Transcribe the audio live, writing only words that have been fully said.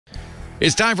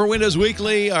It's time for Windows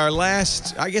Weekly, our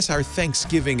last, I guess our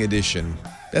Thanksgiving edition.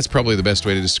 That's probably the best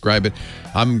way to describe it.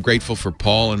 I'm grateful for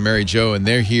Paul and Mary Jo, and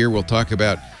they're here. We'll talk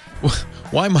about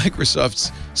why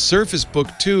Microsoft's Surface Book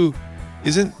 2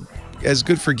 isn't as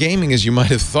good for gaming as you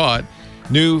might have thought.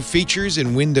 New features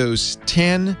in Windows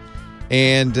 10,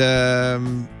 and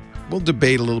we'll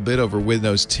debate a little bit over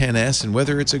Windows 10s and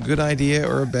whether it's a good idea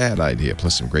or a bad idea,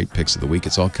 plus some great picks of the week.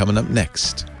 It's all coming up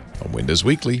next on Windows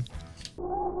Weekly.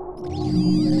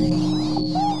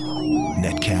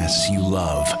 Netcasts you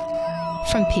love.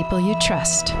 From people you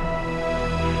trust.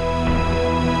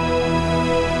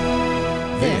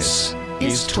 This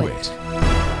is Twit.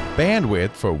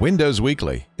 Bandwidth for Windows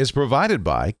Weekly is provided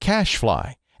by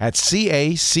CacheFly at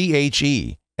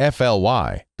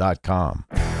CacheFly.com.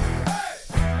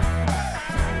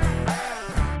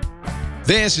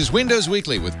 This is Windows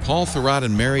Weekly with Paul Thurrott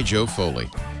and Mary Jo Foley.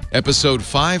 Episode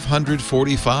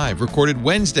 545, recorded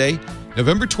Wednesday,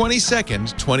 November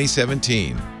 22nd,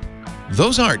 2017.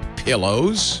 Those aren't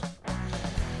pillows.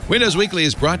 Windows Weekly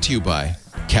is brought to you by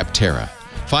Capterra.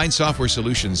 Find software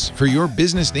solutions for your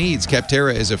business needs.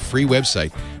 Capterra is a free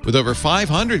website with over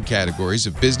 500 categories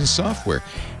of business software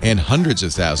and hundreds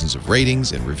of thousands of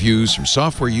ratings and reviews from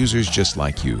software users just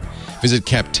like you. Visit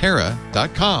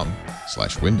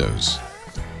capterra.com/Windows.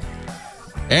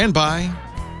 And by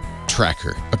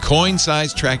Tracker, a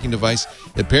coin-sized tracking device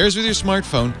that pairs with your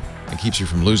smartphone and keeps you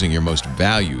from losing your most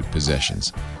valued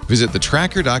possessions. Visit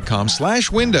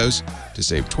thetracker.com/Windows to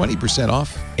save 20%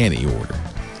 off any order.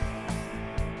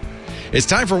 It's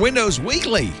time for Windows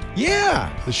Weekly. Yeah,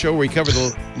 the show where we cover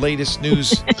the latest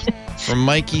news from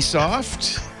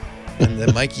Microsoft. And the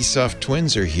Microsoft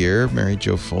twins are here. Mary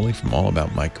Jo Foley from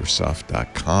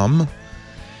allaboutmicrosoft.com,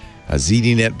 a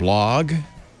ZDNet blog,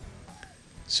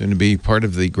 soon to be part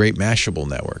of the Great Mashable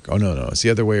Network. Oh, no, it's the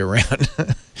other way around.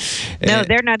 No,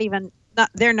 they're not even,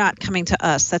 they're not coming to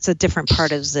us. That's a different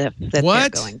part of Zip that they're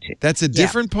going to. That's a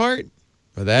different part?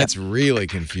 Well, that's really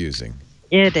confusing.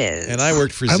 It is. And I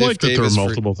worked for Ziff Davis. I like that there are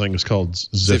multiple things called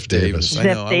Ziff Davis. I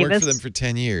know. I worked for them for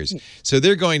 10 years. So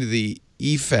they're going to the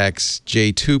eFax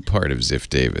J2 part of Ziff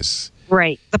Davis.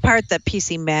 Right. The part that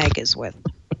PC Mag is with.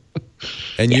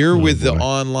 And you're with the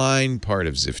online part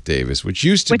of Ziff Davis, which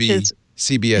used to be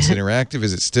CBS Interactive.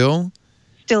 Is it still?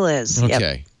 Still is.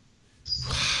 Okay. Yep.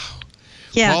 Wow.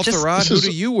 Yeah, Paul Thurrott, who do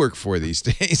you work for these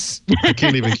days? I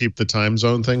can't even keep the time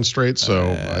zone thing straight,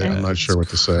 so I'm not sure what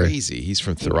to say. Crazy. He's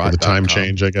from Thurrott.com. The time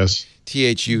change, I guess.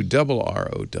 THURRO.com.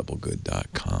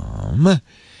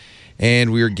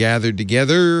 And we are gathered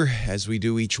together, as we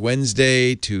do each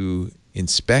Wednesday, to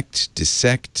inspect,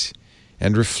 dissect,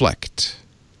 and reflect.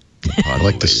 I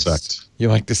like dissect. You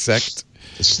like dissect?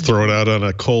 Just throw it out on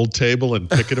a cold table and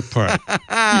pick it apart.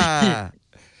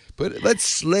 But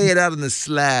let's lay it out on the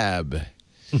slab.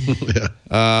 Yeah.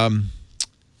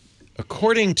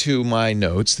 According to my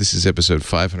notes, this is episode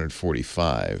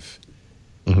 545.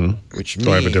 Which means...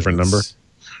 Do I have a different number?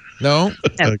 No.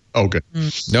 Oh, good.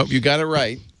 Nope, you got it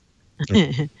right.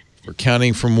 We're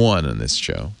counting from one on this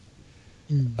show.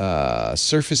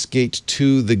 Surface Gate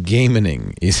 2, the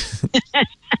gaming is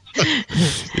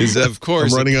of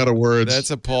course... I'm running out of words.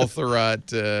 That's a Paul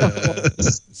Thurrott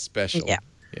special. Yeah.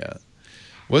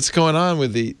 What's going on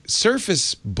with the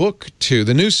Surface Book 2,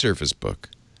 the new Surface Book?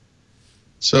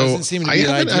 So doesn't seem to be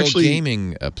an ideal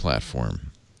gaming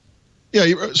platform.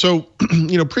 Yeah, so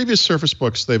previous Surface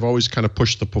Books, they've always kind of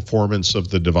pushed the performance of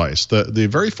the device. The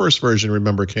very first version,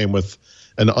 remember, came with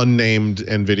an unnamed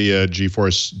NVIDIA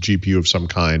GeForce GPU of some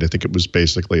kind. I think it was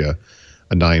basically a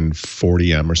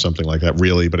 940M or something like that,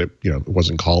 really, but it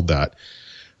wasn't called that.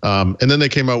 And then they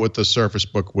came out with the Surface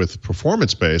Book with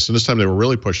performance base, and this time they were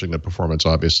really pushing the performance,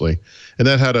 obviously. And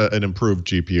that had an improved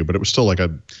GPU, but it was still like a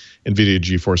NVIDIA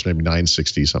GeForce maybe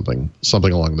 960 something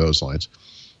along those lines.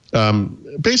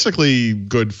 Basically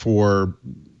good for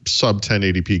sub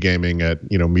 1080p gaming at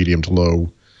medium to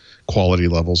low quality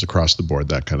levels across the board,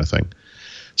 that kind of thing.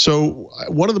 So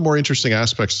one of the more interesting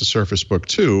aspects to Surface Book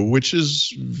 2, which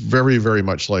is very, very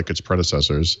much like its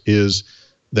predecessors, is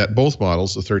that both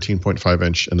models, the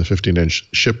 13.5-inch and the 15-inch,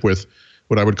 ship with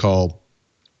what I would call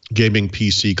gaming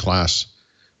PC class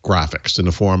graphics in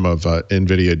the form of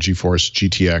NVIDIA GeForce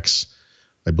GTX,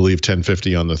 I believe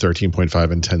 1050 on the 13.5 and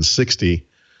 1060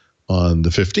 on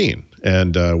the 15,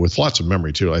 and with lots of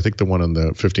memory too. I think the one on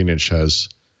the 15-inch has,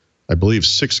 I believe,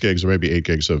 6 gigs or maybe 8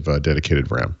 gigs of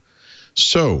dedicated RAM.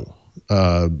 So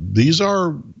these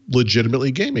are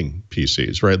legitimately gaming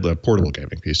PCs, right? The portable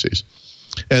gaming PCs.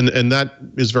 And that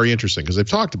is very interesting because they've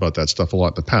talked about that stuff a lot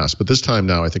in the past, but this time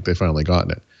now I think they've finally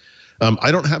gotten it. I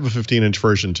don't have a 15-inch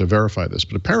version to verify this,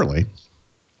 but apparently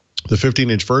The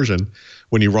 15-inch version,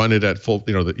 when you run it at full,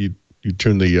 you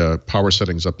tune the power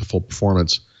settings up to full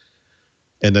performance,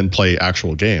 and then play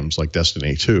actual games like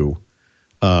Destiny 2,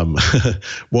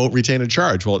 won't retain a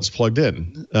charge while it's plugged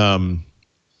in,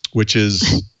 which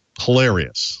is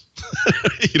hilarious,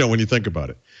 when you think about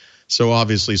it. So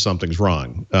obviously something's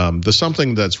wrong. The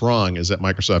something that's wrong is that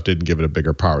Microsoft didn't give it a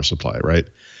bigger power supply, right?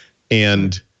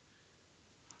 And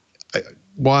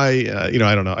why, I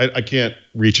don't know. I can't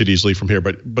reach it easily from here,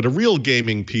 but a real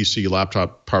gaming PC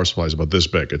laptop power supply is about this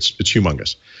big. It's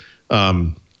humongous.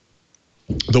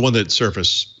 The one that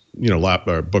Surface,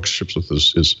 books ships with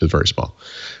is very small.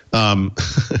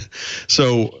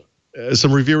 So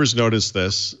some reviewers noticed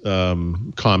this,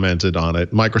 commented on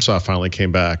it. Microsoft finally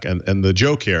came back, and the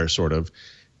joke here sort of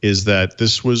is that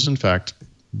this was in fact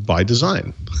by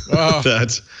design. They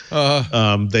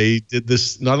did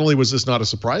this. Not only was this not a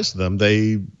surprise to them,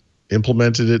 they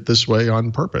implemented it this way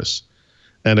on purpose.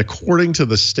 And according to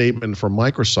the statement from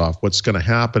Microsoft, what's going to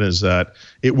happen is that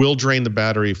it will drain the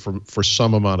battery for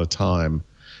some amount of time.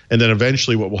 And then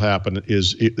eventually what will happen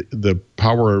is the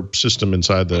power system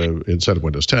inside of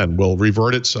Windows 10 will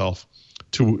revert itself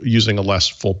to using a less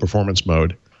full performance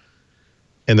mode.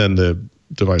 And then the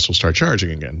device will start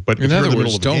charging again. But in other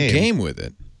words, don't game with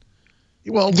it.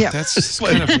 Well, yeah. That's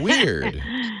kind of weird.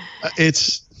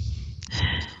 That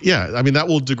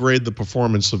will degrade the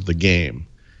performance of the game.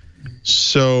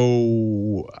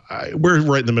 So we're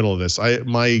right in the middle of this.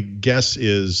 My guess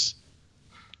is,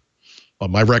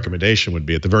 my recommendation would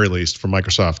be, at the very least, for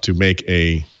Microsoft to make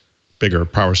a bigger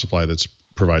power supply that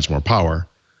provides more power,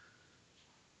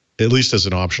 at least as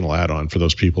an optional add-on for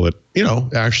those people that,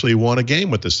 actually want a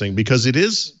game with this thing, because it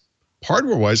is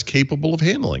hardware-wise capable of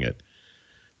handling it.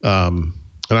 And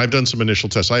I've done some initial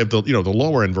tests. I have the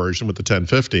lower end version with the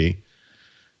 1050,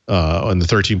 and the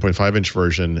 13.5-inch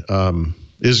version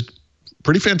is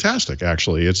pretty fantastic,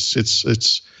 actually.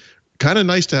 It's kind of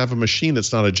nice to have a machine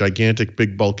that's not a gigantic,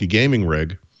 big, bulky gaming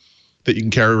rig that you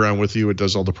can carry around with you. It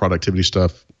does all the productivity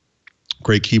stuff.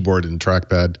 Great keyboard and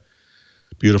trackpad.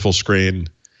 Beautiful screen.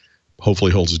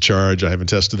 Hopefully holds a charge. I haven't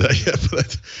tested that yet,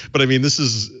 but I mean, this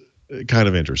is kind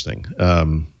of interesting.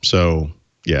 So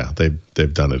yeah,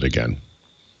 they've done it again.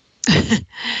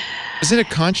 Is it a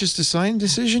conscious design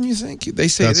decision, you think? They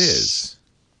say it is.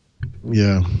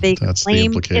 Yeah, they that's the claim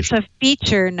implication. it's a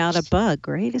feature, not a bug,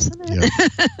 right? Isn't it? Yeah.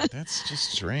 That's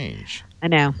just strange. I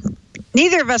know.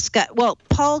 Neither of us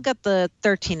Paul got the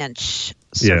 13-inch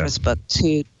Surface Book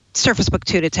 2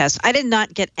 to test. I did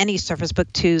not get any Surface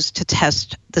Book 2s to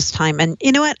test this time. And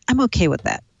you know what? I'm okay with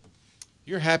that.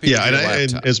 You're happy with your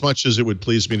laptop. And as much as it would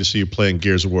please me to see you playing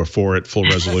Gears of War 4 at full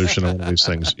resolution on one of these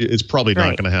things, it's probably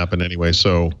not going to happen anyway.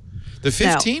 So the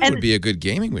 15 would be a good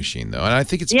gaming machine, though, and I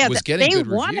think it was getting good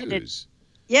reviews.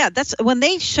 Yeah, that's when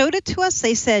they showed it to us.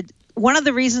 They said one of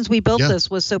the reasons we built this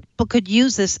was so people could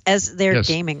use this as their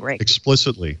gaming rig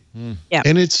explicitly. Yeah,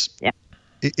 and it's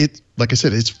it like I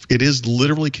said, it is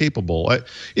literally capable.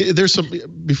 There's some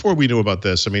before we knew about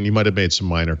this. I mean, you might have made some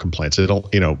minor complaints.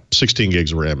 16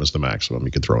 gigs of RAM is the maximum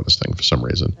you can throw in this thing for some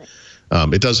reason.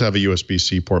 It does have a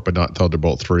USB-C port, but not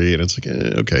Thunderbolt 3, and it's like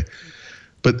okay.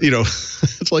 But,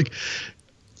 it's like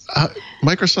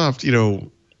Microsoft,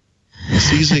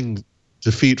 seizing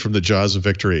defeat from the jaws of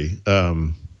victory.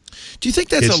 Do you think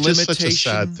that's a limitation? Just such a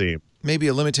sad theme. Maybe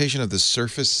a limitation of the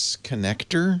Surface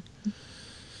connector?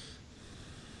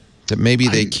 That maybe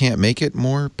they can't make it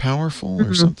more powerful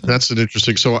or something? That's an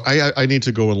interesting. So I need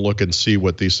to go and look and see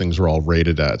what these things are all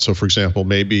rated at. So, for example,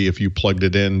 maybe if you plugged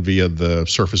it in via the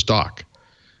Surface dock,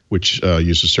 which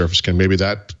uses Surface Connect, maybe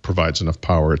that provides enough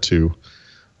power to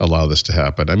allow this to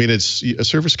happen. I mean, a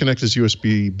Surface Connect is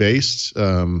USB based.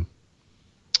 So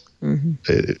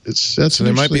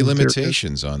there might be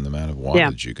limitations on the amount of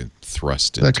wattage you can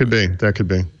thrust into. That could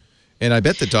be. And I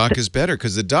bet the dock is better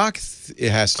because the dock it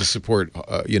has to support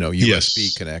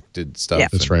USB connected stuff. Yeah.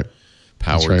 That's right.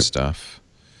 Powered stuff.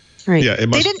 Right. Yeah, it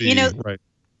must be. Right.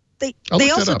 They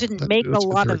also didn't make a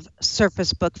lot of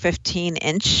Surface Book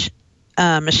 15-inch.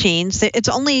 Machines. It's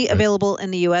only available in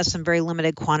the U.S. in very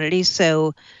limited quantities.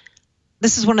 So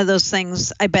this is one of those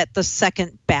things. I bet the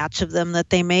second batch of them that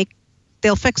they make,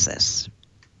 they'll fix this.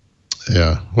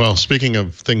 Yeah. Well, speaking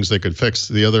of things they could fix,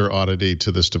 the other oddity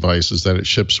to this device is that it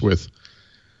ships with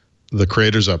the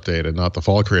Creators Update and not the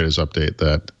Fall Creators Update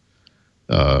that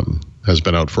has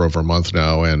been out for over a month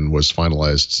now and was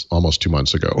finalized almost 2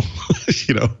 months ago,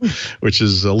 which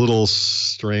is a little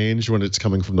strange when it's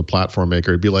coming from the platform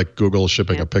maker. It'd be like Google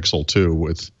shipping a Pixel 2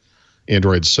 with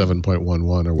Android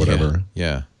 7.11 or whatever.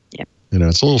 Yeah.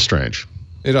 It's a little strange.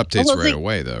 It updates right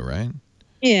away though, right?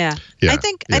 Yeah. I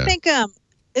think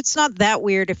it's not that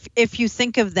weird if you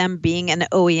think of them being an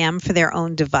OEM for their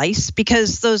own device,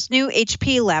 because those new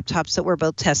HP laptops that we're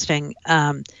both testing,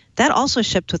 that also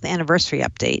shipped with the anniversary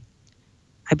update,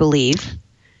 I believe.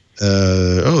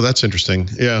 Oh, that's interesting.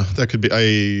 Yeah, that could be.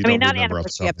 I mean, not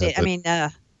anniversary update. I mean,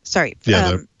 sorry.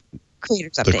 Yeah,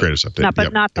 creators update. The creators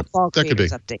update. Not the fall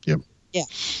creators update. Yep. Yeah.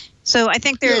 So I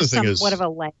think there is somewhat of a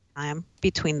lag time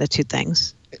between the two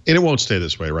things. And it won't stay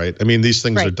this way, right? I mean, these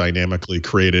things are dynamically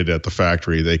created at the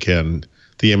factory. The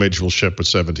image will ship with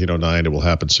 1709. It will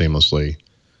happen seamlessly.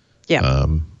 Yeah.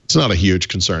 It's not a huge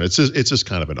concern. It's just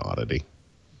kind of an oddity.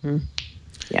 Mm-hmm.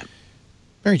 Yeah.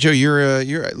 Mary Jo,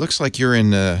 it looks like you're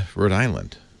in Rhode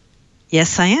Island.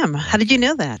 Yes, I am. How did you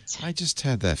know that? I just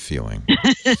had that feeling.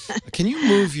 Can you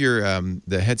move your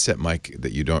the headset mic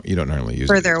that you don't normally use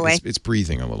further away? It's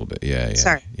breathing a little bit. Yeah.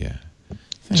 Sorry. Yeah.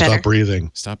 Stop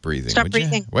breathing. Stop breathing. Stop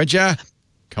breathing. Would ya?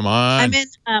 Come on.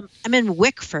 I'm in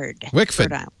Wickford.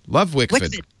 Wickford. Love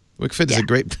Wickford. Wickford is a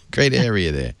great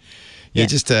area there. Yeah,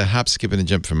 just a hop, skip, and a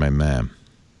jump from my mom.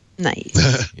 Nice.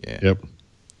 Yeah. Yep.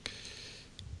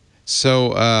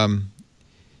 So,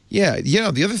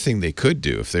 the other thing they could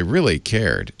do if they really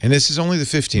cared, and this is only the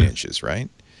 15 inches, right?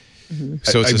 Mm-hmm.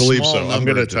 So it's I believe so. I'm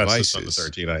going to test this on the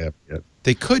 13. I have yet.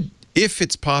 They could, if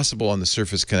it's possible on the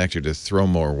Surface connector to throw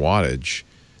more wattage,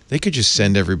 they could just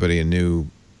send everybody a new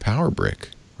power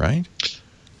brick, right?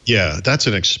 Yeah, that's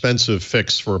an expensive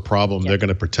fix for a problem they're going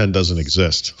to pretend doesn't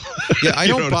exist. Yeah, I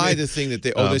don't buy the thing that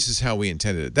this is how we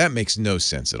intended it. That makes no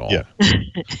sense at all. Yeah.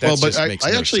 Well, but I like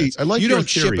you your don't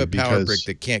theory ship a power brick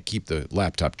that can't keep the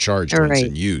laptop charged when it's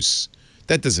in use.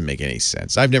 That doesn't make any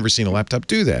sense. I've never seen a laptop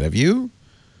do that. Have you?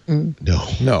 No.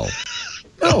 No.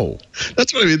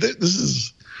 That's what I mean. This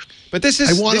is. But this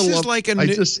is what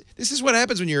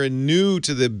happens when you're new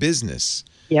to the business.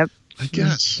 Yep. I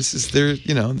guess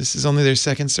this is only their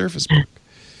second Surface Book.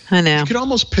 I know. You could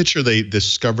almost picture they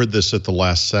discovered this at the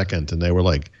last second, and they were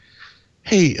like,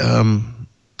 "Hey,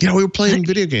 we were playing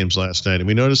video games last night, and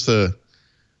we noticed the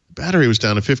battery was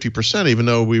down to 50%, even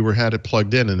though we had it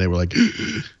plugged in." And they were like, So,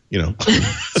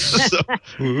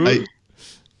 I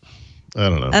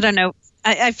don't know. I don't know.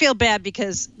 I feel bad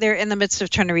because they're in the midst of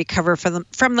trying to recover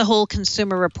from the whole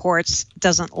Consumer Reports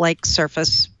doesn't like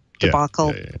Surface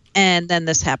debacle, and then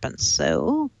this happens.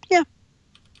 So yeah.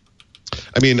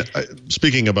 I mean,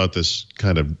 speaking about this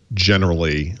kind of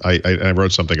generally, I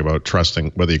wrote something about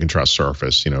trusting whether you can trust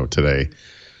Surface, today.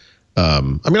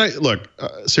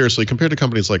 Seriously, compared to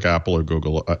companies like Apple or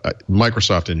Google,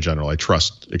 Microsoft in general, I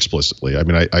trust explicitly. I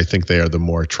mean, I think they are the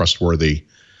more trustworthy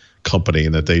company,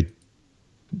 and that they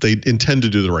intend to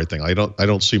do the right thing. I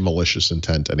don't see malicious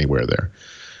intent anywhere there.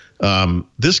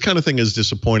 This kind of thing is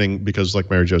disappointing because, like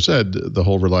Mary Jo said, the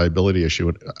whole reliability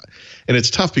issue, and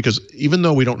it's tough because even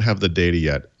though we don't have the data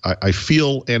yet, I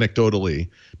feel anecdotally,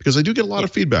 because I do get a lot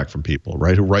of feedback from people,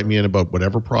 right, who write me in about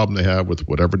whatever problem they have with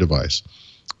whatever device,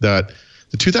 that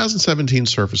the 2017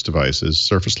 Surface devices,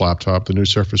 Surface Laptop, the new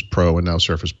Surface Pro, and now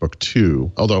Surface Book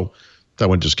 2, although that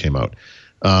one just came out,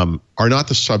 are not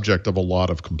the subject of a lot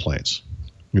of complaints.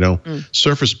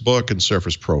 Surface Book and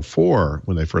Surface Pro 4,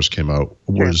 when they first came out,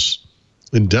 was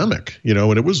endemic,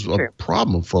 and it was a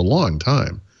problem for a long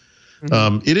time.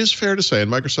 Mm-hmm. It is fair to say, and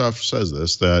Microsoft says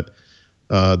this, that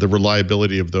the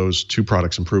reliability of those two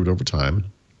products improved over time,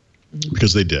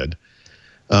 because they did.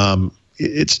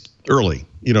 It's early,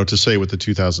 to say with the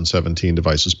 2017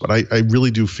 devices, but I really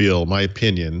do feel, my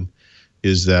opinion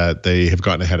is that they have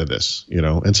gotten ahead of this,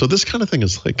 and so this kind of thing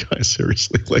is like, guys,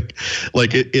 seriously,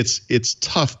 it's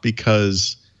tough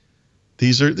because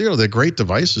these are, they're great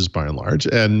devices by and large,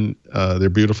 and they're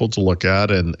beautiful to look at,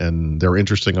 and they're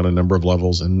interesting on a number of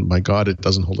levels. And my God, it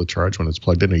doesn't hold a charge when it's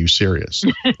plugged in. Are you serious?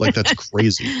 That's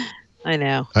crazy. I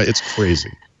know. It's crazy.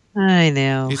 I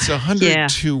know. It's a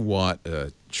 102 watt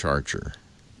charger.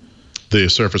 The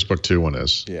Surface Book 2 one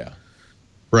is. Yeah.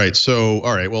 Right. So,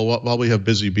 all right. Well, while we have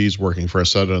busy bees working for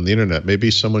us out on the internet, maybe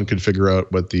someone could figure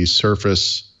out what the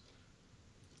Surface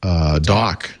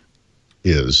dock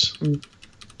is.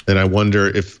 And I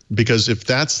wonder because if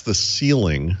that's the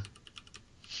ceiling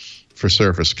for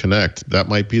Surface Connect, that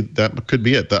could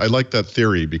be it. I like that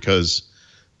theory because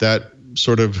that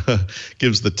sort of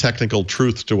gives the technical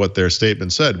truth to what their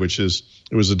statement said, which is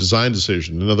it was a design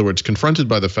decision. In other words, confronted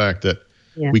by the fact that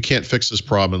we can't fix this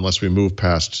problem unless we move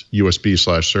past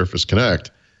USB/Surface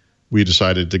Connect, we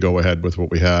decided to go ahead with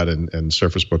what we had, and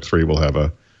Surface Book 3 will have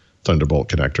a Thunderbolt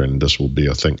connector, and this will be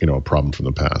a thing, a problem from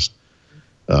the past.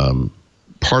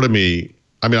 Part of me,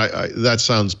 that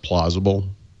sounds plausible,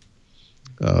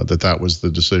 that was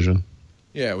the decision.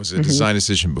 Yeah, it was a design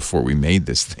decision before we made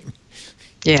this thing.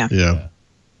 Yeah. Yeah.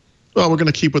 Well, we're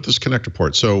going to keep with this connector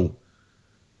port. So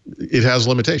it has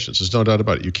limitations. There's no doubt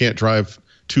about it. You can't drive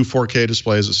two 4K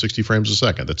displays at 60 frames a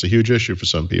second. That's a huge issue for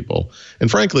some people. And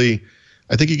frankly,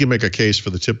 I think you can make a case for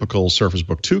the typical Surface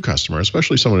Book 2 customer,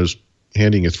 especially someone who's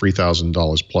handing you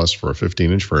 $3,000 plus for a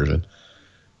 15-inch version.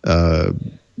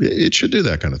 It should do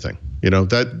that kind of thing.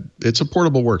 That it's a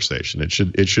portable workstation.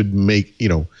 It should make,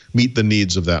 meet the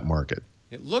needs of that market.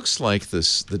 It looks like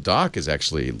the dock is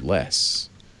actually less.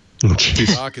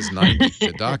 The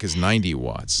dock is 90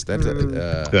 watts.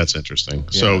 That's interesting.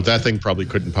 Yeah. So that thing probably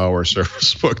couldn't power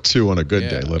Surface Book 2 on a good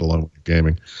day, let alone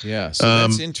gaming. Yeah, so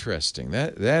that's interesting.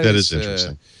 That is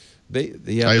interesting.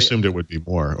 I assumed it would be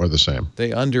more or the same.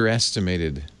 They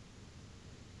underestimated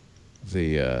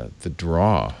the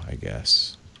draw, I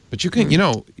guess. But you can,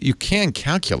 you can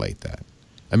calculate that.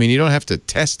 I mean, you don't have to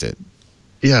test it.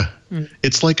 Yeah,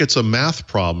 it's like it's a math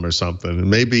problem or something, and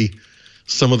maybe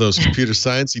some of those computer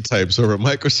sciencey types over at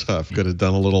Microsoft could have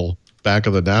done a little back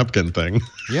of the napkin thing.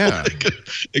 Yeah.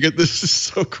 This is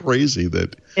so crazy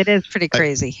that it is pretty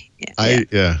crazy.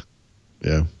 Yeah.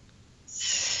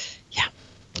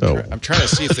 I'm trying to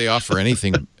see if they offer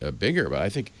anything bigger, but I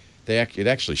think it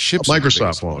actually ships.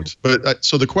 Microsoft won't. But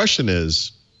so the question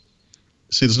is,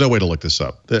 see, there's no way to look this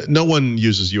up. No one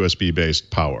uses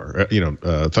USB-based power.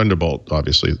 Thunderbolt,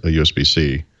 obviously, a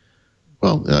USB-C.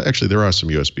 Well, actually, there are some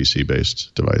USB-C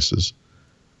based devices.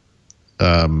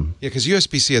 Because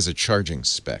USB-C has a charging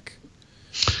spec.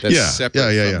 That's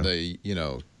separate from the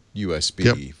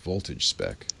USB voltage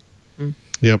spec.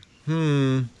 Yep.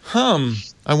 I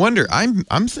wonder.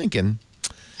 I'm thinking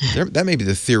that may be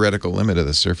the theoretical limit of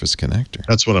the Surface connector.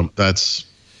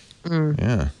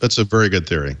 That's a very good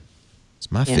theory.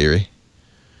 It's my theory.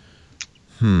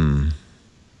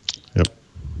 Yep.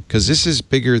 Because this is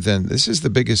the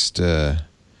biggest.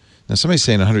 Now somebody's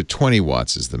saying 120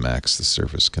 watts is the max the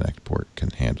Surface Connect port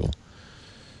can handle.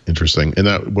 Interesting. And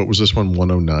what was this one?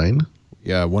 109?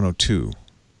 Yeah, 102.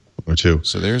 102.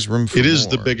 So there's room for It is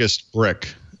more. the biggest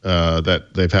brick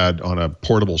that they've had on a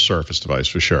portable Surface device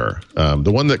for sure.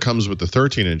 The one that comes with the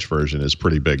 13-inch version is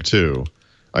pretty big too.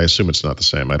 I assume it's not the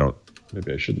same.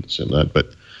 Maybe I shouldn't assume that,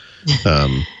 but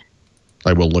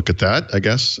I will look at that, I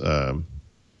guess.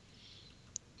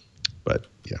 But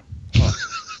yeah.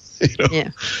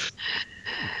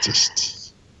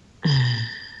 Just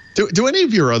do any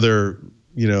of your other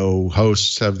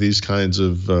hosts have these kinds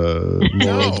of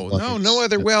no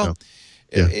other. Well,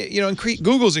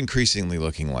 Google's increasingly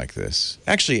looking like this.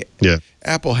 Actually,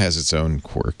 Apple has its own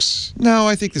quirks. No,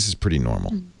 I think this is pretty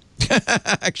normal.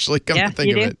 Actually, come to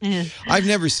think of it, I've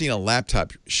never seen a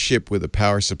laptop ship with a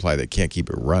power supply that can't keep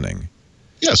it running.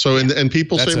 Yeah. So and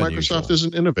people That's say unusual. Microsoft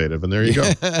isn't innovative, and there you go.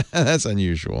 That's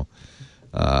unusual.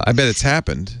 I bet it's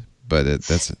happened, but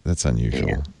that's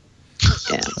unusual.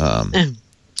 Yeah.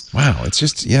 Wow, it's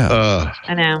just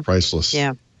I know. Priceless.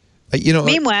 Yeah.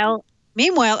 Meanwhile,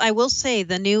 I will say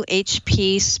the new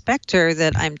HP Spectre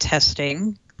that I'm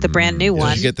testing, the brand new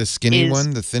one. Did you get the skinny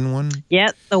one, the thin one?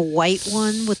 Yeah, the white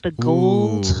one with the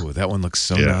gold. Ooh, that one looks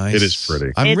so nice. It is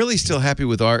pretty. I'm really still happy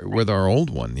with our old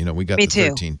one. We got the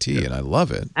 13T, and I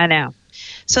love it. I know.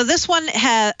 So this one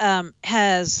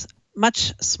has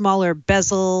much smaller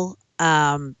bezel.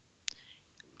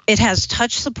 It has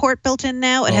touch support built in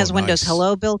now. It has Windows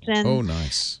Hello built in. Oh,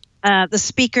 nice. The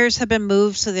speakers have been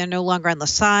moved, so they're no longer on the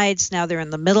sides. Now they're in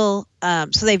the middle.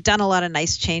 So they've done a lot of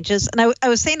nice changes. And I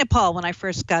was saying to Paul when I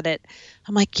first got it,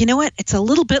 I'm like, you know what? It's a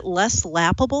little bit less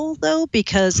lappable, though,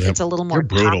 because it's a little more You're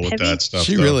brutal top with heavy. that stuff.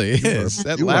 She really is.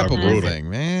 That lappable thing,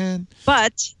 man.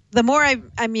 But the more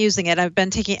I'm using it, I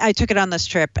took it on this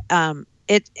trip.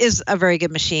 It is a very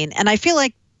good machine. And I feel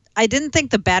like I didn't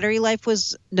think the battery life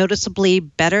was noticeably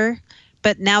better.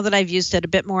 But now that I've used it a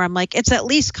bit more, I'm like, it's at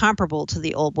least comparable to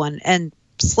the old one and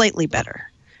slightly better.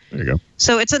 There you go.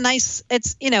 So it's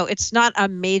it's not a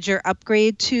major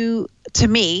upgrade to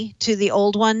me, to the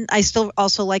old one. I still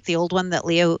also like the old one that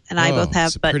Leo and I both have.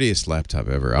 It's the prettiest laptop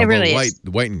ever. It really is.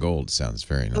 The white and gold sounds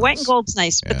very nice. The white and gold's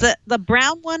nice, but the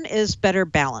brown one is better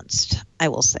balanced, I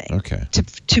will say. Okay.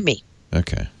 To me.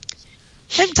 Okay.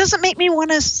 It doesn't make me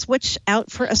want to switch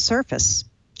out for a Surface.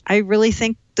 I really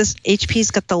think this HP's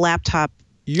got the laptop.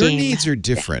 Your needs are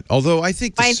different. Although I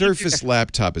think the Surface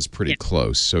laptop is pretty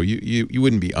close, so you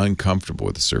wouldn't be uncomfortable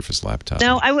with the Surface laptop.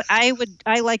 No,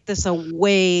 I like this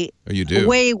way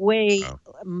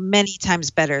many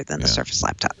times better than the Surface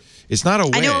laptop. It's not a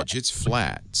wedge; it's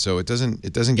flat, so it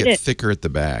doesn't get thicker at the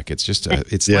back. It's just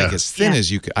it's like as thin as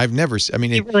you could. I've never. I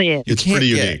mean, it really is. You it's can't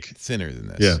pretty get unique. Thinner than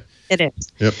this. Yeah. It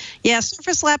is. Yep. Yeah,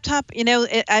 Surface laptop,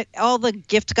 all the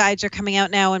gift guides are coming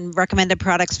out now and recommended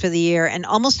products for the year, and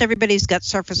almost everybody's got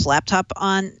Surface laptop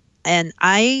on And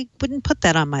I wouldn't put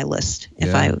that on my list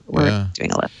if I were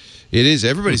doing a list. It is.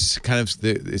 Everybody's kind of.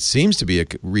 It seems to be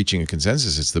reaching a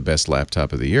consensus. It's the best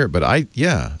laptop of the year. But I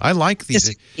like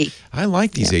these. I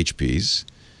like these HPs.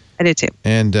 I do too.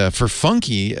 And for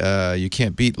funky, you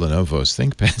can't beat Lenovo's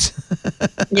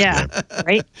ThinkPads. Yeah.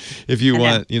 Right. If you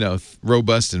want,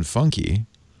 robust and funky.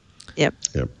 Yep.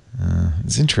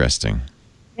 It's interesting.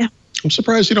 Yeah. I'm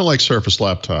surprised you don't like Surface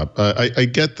Laptop. I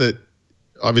get that.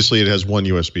 Obviously, it has one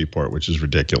USB port, which is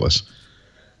ridiculous.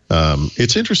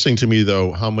 It's interesting to me,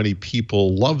 though, how many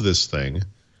people love this thing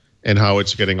and how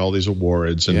it's getting all these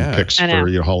awards and picks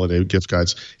for holiday gift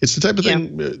guides. It's the type of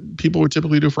thing people would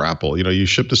typically do for Apple. You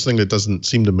ship this thing that doesn't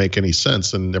seem to make any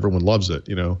sense and everyone loves it,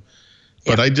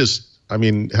 But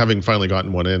having finally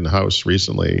gotten one in the house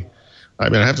recently,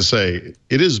 I have to say,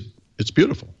 it's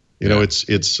beautiful. It's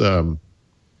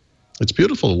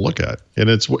beautiful to look at. And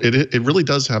it really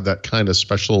does have that kind of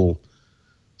special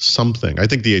something. I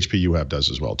think the HP you have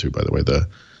does as well too, by the way, the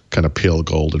kind of pale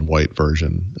gold and white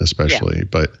version especially. Yeah.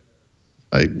 But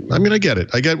I get it.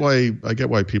 I get why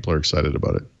people are excited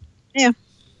about it. Yeah.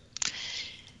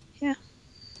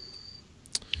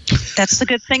 That's the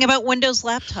good thing about Windows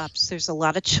laptops. There's a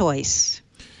lot of choice,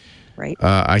 right?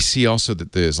 I see also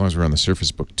that as long as we're on the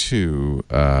Surface Book 2,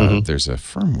 there's a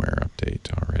firmware update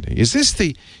already. Is this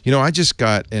I just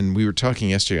got, and we were talking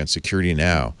yesterday on Security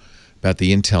Now, about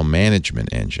the Intel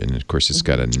management engine. Of course, it's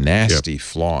got a nasty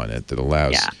flaw in it that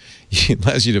allows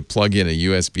you to plug in a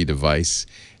USB device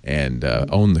and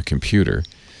own the computer.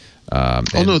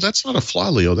 No, that's not a flaw,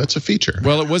 Leo. That's a feature.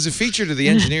 Well, it was a feature to the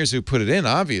engineers who put it in.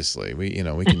 Obviously, we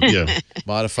can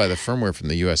modify the firmware from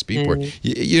the USB port.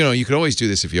 You could always do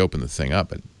this if you open the thing up,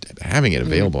 but having it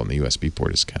available on the USB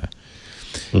port is kind of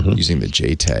using the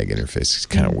JTAG interface is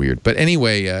kind of weird. But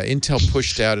anyway, Intel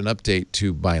pushed out an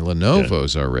update by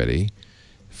Lenovo's already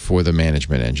for the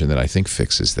management engine that I think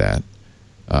fixes that.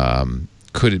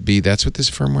 Could it be that's what this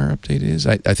firmware update is?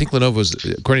 I think Lenovo's,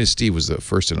 according to Steve, was the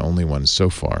first and only one so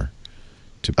far.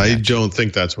 I don't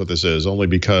think that's what this is, only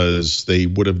because they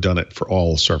would have done it for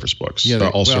all Surface Books,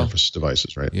 all Surface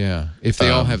devices, right? Yeah, if they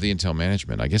all have the Intel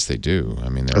management, I guess they do. I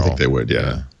think they would,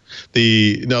 yeah.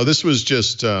 This was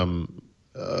just a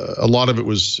lot of it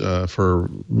was for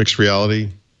mixed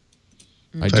reality.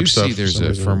 I do see there's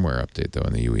a firmware update though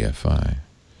in the UEFI.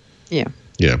 Yeah.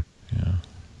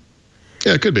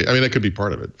 Yeah, it could be. That could be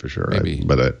part of it for sure. Maybe.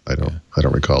 But I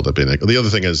don't recall that being it. The other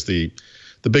thing is the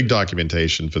big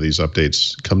documentation for these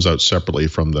updates comes out separately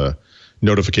from the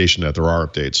notification that there are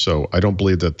updates. So I don't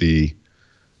believe that the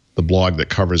blog that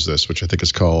covers this, which I think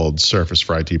is called Surface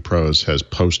for IT Pros, has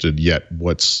posted yet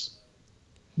what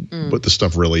the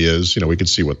stuff really is. We can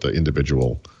see what the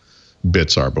individual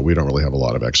bits are, but we don't really have a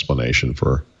lot of explanation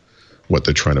for what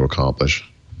they're trying to accomplish.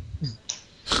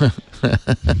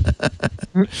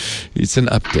 It's an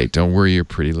update. Don't worry your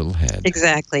pretty little head.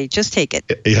 Exactly. Just take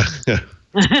it. Yeah.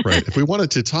 Right. If we wanted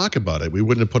to talk about it, we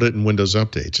wouldn't have put it in Windows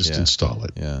Update. Just install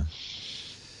it. Yeah.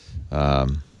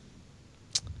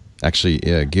 Actually,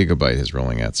 Gigabyte is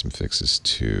rolling out some fixes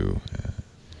too,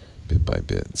 bit by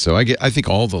bit. So I think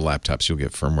all the laptops you'll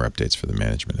get firmware updates for the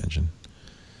management engine.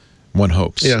 One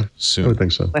hopes. Yeah. Soon. I would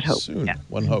think so. Soon. Yeah.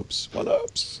 One hopes.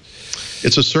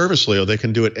 It's a service, Leo. They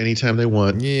can do it anytime they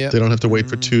want. Yeah. They don't have to wait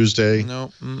for Tuesday.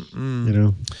 No.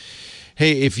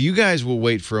 Hey, if you guys will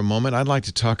wait for a moment, I'd like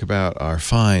to talk about our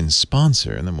fine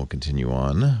sponsor, and then we'll continue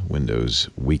on. Windows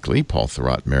Weekly. Paul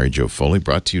Thurrott, Mary Jo Foley,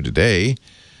 brought to you today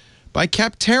by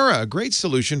Capterra, a great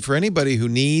solution for anybody who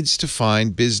needs to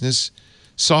find business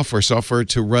software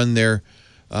to run their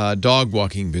dog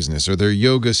walking business or their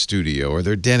yoga studio or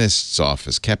their dentist's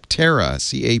office. Capterra,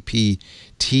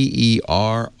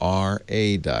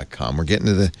 CAPTERRA.com. We're getting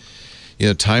to the,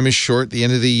 time is short, the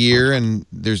end of the year, and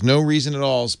there's no reason at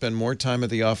all to spend more time at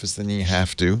the office than you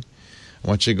have to. I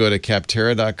want you to go to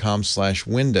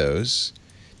capterra.com/windows.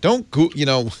 Don't go,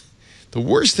 the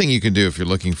worst thing you can do if you're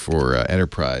looking for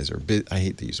enterprise, or I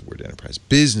hate to use the word enterprise,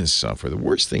 business software, the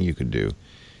worst thing you can do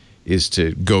is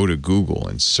to go to Google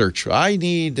and search, I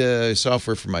need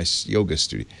software for my yoga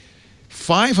studio.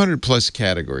 500 plus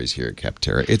categories here at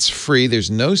Capterra. It's free. There's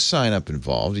no sign up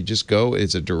involved. You just go,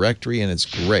 it's a directory, and it's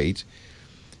great.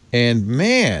 And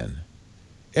man,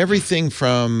 everything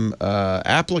from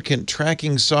applicant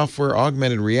tracking software,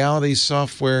 augmented reality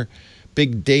software,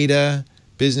 big data,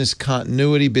 business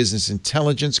continuity, business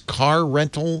intelligence, car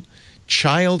rental,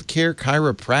 child care,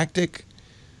 chiropractic,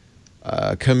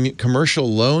 commercial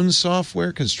loan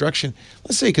software, construction,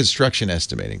 let's say construction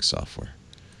estimating software.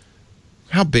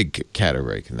 How big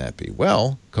category can that be?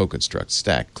 Well, CoConstruct,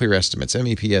 Stack, Clear Estimates,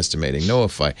 MEP Estimating,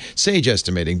 Notify, Sage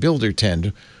Estimating, Builder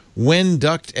 10, Wind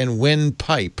Duct and Wind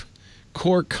Pipe,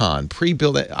 CoreCon,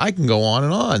 pre-built. I can go on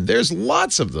and on. There's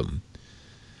lots of them.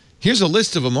 Here's a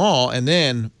list of them all, and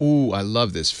then, ooh, I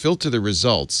love this. Filter the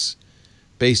results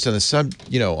based on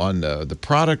the the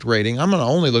product rating. I'm going to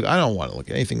only look. I don't want to look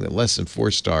at anything that less than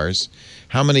 4 stars.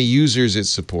 How many users it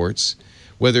supports,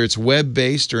 whether it's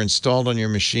web-based or installed on your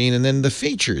machine, and then the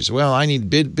features. Well, I need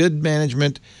bid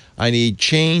management. I need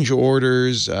change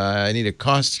orders. I need a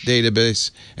cost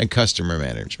database and customer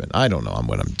management. I don't know.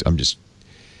 I'm just.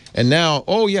 And now,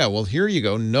 oh yeah, well here you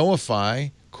go. Notify,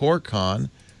 CoreCon.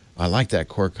 I like that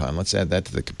CoreCon. Let's add that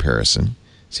to the comparison.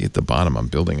 See at the bottom, I'm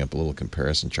building up a little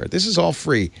comparison chart. This is all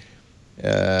free.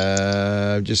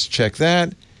 Just check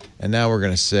that. And now we're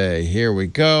going to say, here we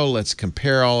go. Let's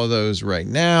compare all of those right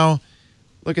now.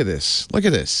 Look at this. Look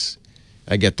at this.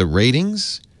 I get the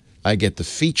ratings. I get the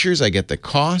features. I get the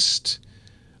cost.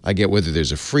 I get whether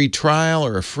there's a free trial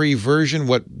or a free version,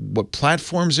 what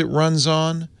platforms it runs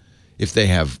on, if they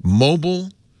have mobile,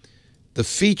 the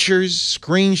features,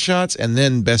 screenshots, and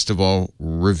then, best of all,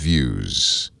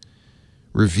 reviews.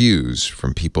 Reviews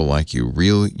from people like you,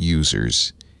 real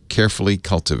users, carefully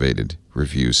cultivated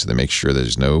reviews, so they make sure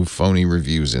there's no phony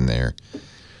reviews in there.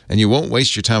 And you won't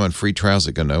waste your time on free trials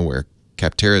that go nowhere.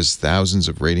 Capterra's thousands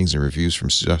of ratings and reviews from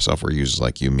software users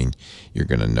like you mean you're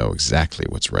going to know exactly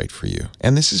what's right for you.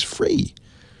 And this is free.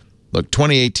 Look,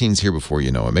 2018's here before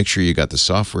you know it. Make sure you got the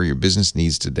software your business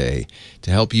needs today to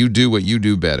help you do what you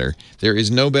do better. There is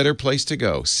no better place to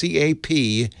go.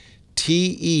 CAPTERRA,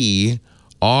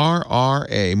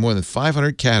 more than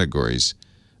 500 categories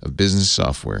of business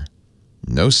software.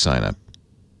 No sign up.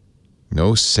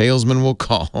 No salesman will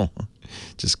call.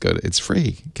 Just go to, it's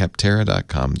free,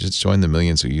 Capterra.com. Just join the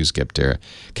millions who use Capterra.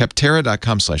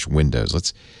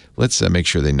 Capterra.com/Windows. Let's make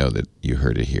sure they know that you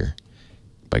heard it here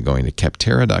by going to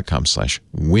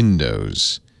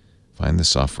Capterra.com/Windows. Find the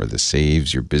software that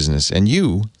saves your business and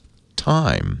you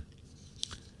time.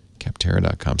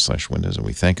 Capterra.com/Windows. And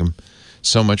we thank them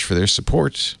so much for their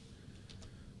support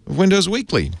of Windows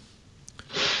Weekly.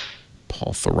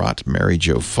 Paul Thurrott, Mary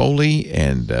Jo Foley,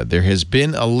 and there has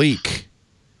been a leak.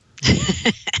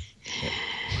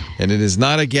 And it is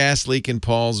not a gas leak in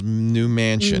Paul's new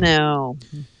mansion. No.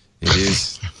 It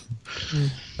is.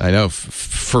 I know.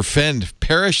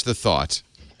 Perish the thought.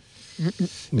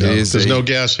 No, there's no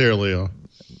gas here, Leo.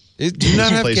 Do you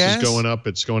not have gas? gas? Is going up.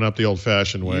 It's going up the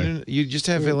old-fashioned way. You just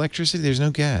have electricity? There's no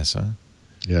gas, huh?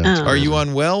 Yeah. Are you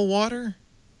on well water?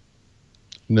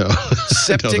 No.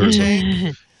 Septic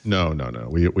tank? No.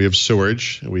 We have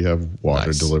sewage. We have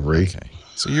water delivery. Okay.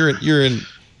 So you're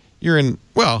in.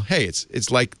 Well, hey,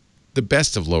 it's like the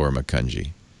best of Lower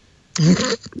Macungie,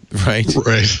 right?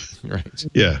 Right.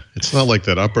 Yeah, it's not like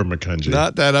that Upper Macungie.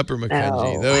 Not that Upper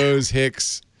Macungie. No. Those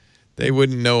hicks, they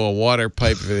wouldn't know a water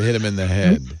pipe if it hit them in the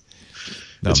head.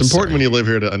 No, it's important when you live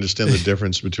here to understand the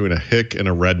difference between a hick and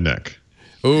a redneck.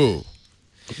 Ooh,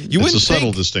 it's a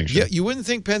subtle distinction. Yeah, you wouldn't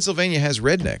think Pennsylvania has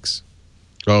rednecks.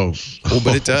 Oh,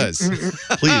 but it does.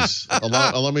 Please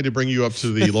allow me to bring you up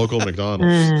to the local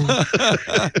McDonald's.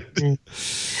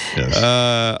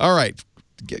 Yes. All right.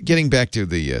 Getting back to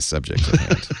the subject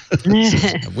at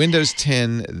hand. Windows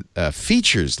 10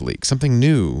 features leak, something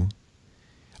new.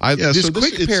 This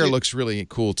quick pair looks really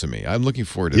cool to me. I'm looking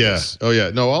forward to this. Oh,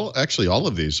 yeah. No, all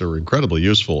of these are incredibly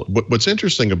useful. What's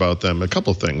interesting about them, a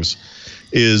couple of things,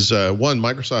 is one,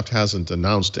 Microsoft hasn't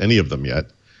announced any of them yet.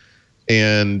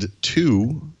 And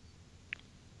two,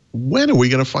 when are we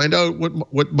going to find out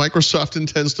what Microsoft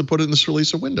intends to put in this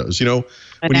release of Windows? You know,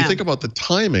 when you think about the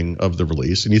timing of the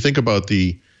release and you think about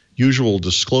the usual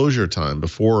disclosure time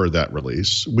before that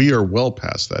release, we are well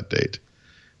past that date.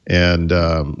 And,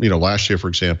 last year, for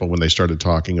example, when they started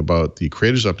talking about the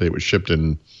Creators Update, which shipped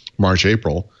in March,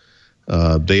 April,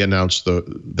 they announced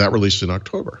that release in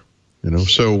October.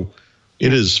 So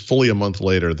it is fully a month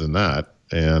later than that.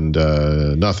 And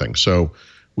nothing. So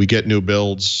we get new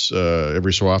builds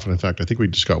every so often. In fact, I think we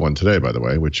just got one today, by the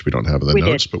way, which we don't have in the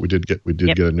notes, but we did get a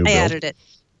new build. I added it.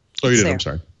 Oh, you did? I'm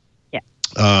sorry. Yeah.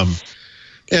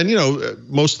 And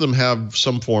most of them have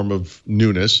some form of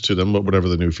newness to them, whatever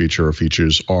the new feature or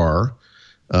features are.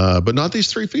 But not these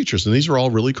 3 features, and these are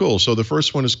all really cool. So the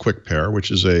first one is Quick Pair,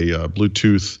 which is a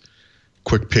Bluetooth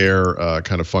Quick Pair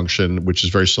kind of function, which is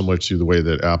very similar to the way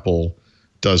that Apple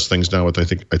does things now with I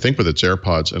think with its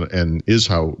AirPods and is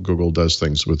how Google does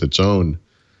things with its own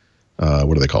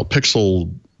what are they called,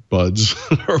 Pixel Buds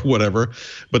or whatever.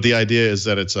 But the idea is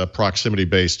that it's a proximity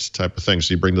based type of thing.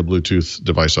 So you bring the Bluetooth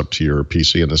device up to your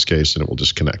PC in this case, and it will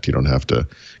just connect. You don't have to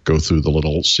go through the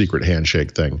little secret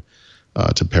handshake thing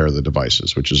to pair the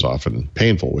devices, which is often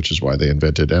painful, which is why they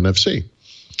invented NFC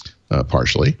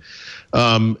partially.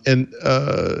 And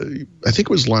I think it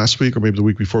was last week or maybe the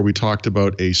week before we talked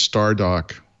about a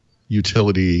StarDock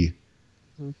utility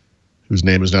whose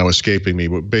name is now escaping me.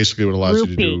 But basically what it allows you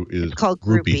to do is it's called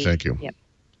Groupie. Thank you.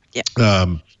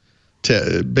 Yep.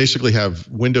 To basically have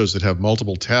windows that have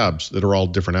multiple tabs that are all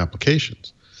different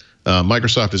applications.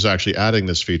 Microsoft is actually adding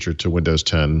this feature to Windows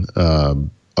 10,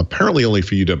 apparently only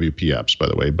for UWP apps, by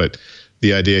the way. But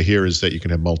the idea here is that you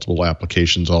can have multiple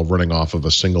applications all running off of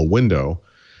a single window.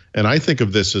 And I think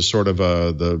of this as sort of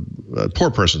the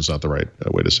poor person's not the right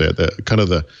way to say it. The kind of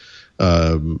the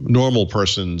normal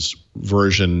person's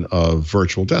version of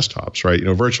virtual desktops, right?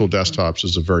 Virtual desktops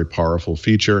is a very powerful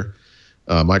feature.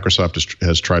 Microsoft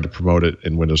has tried to promote it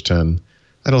in Windows 10.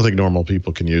 I don't think normal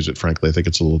people can use it, frankly. I think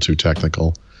it's a little too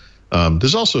technical.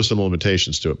 There's also some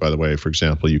limitations to it, by the way. For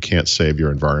example, you can't save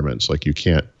your environments. Like you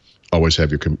can't always have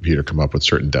your computer come up with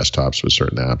certain desktops with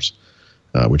certain apps,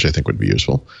 which I think would be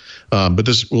useful. But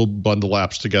this will bundle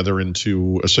apps together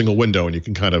into a single window, and you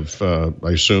can kind of,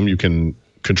 I assume you can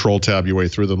control tab your way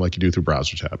through them like you do through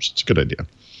browser tabs. It's a good idea.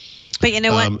 But you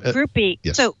know what, Groupie,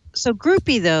 yes. so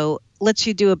Groupie, though, lets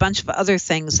you do a bunch of other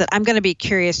things that I'm going to be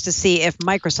curious to see if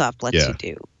Microsoft lets you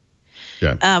do.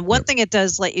 Yeah. One thing it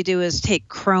does let you do is take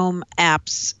Chrome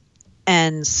apps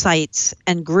and sites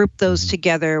and group those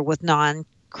together with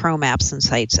non-Chrome apps and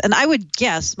sites. And I would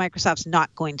guess Microsoft's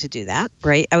not going to do that,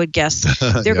 right? I would guess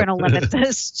they're going to limit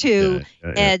this to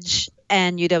Edge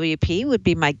and UWP would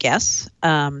be my guess.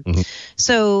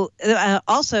 So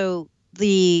also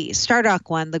the StarDock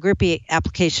one, the Groupie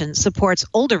application, supports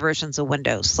older versions of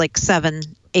Windows, like 7,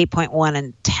 8.1,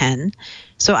 and 10.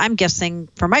 So I'm guessing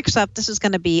for Microsoft, this is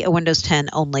going to be a Windows 10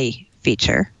 only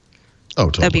feature. Oh,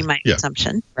 totally. That'd be my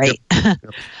assumption, right? Yep.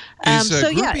 Is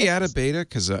Groupie out of beta?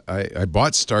 Because I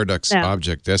bought StarDuck's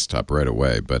Object Desktop right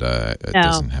away, but it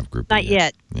doesn't have Groupie not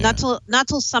yet. Yeah. Not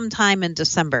till sometime in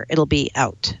December. It'll be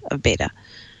out of beta.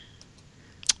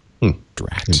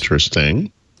 Drat.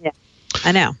 Interesting. Yeah,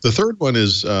 I know. The third one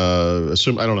is I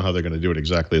don't know how they're going to do it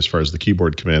exactly as far as the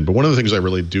keyboard command, but one of the things I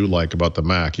really do like about the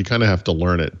Mac, you kind of have to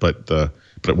learn it, but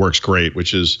it works great,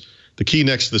 which is the key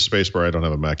next to the spacebar. I don't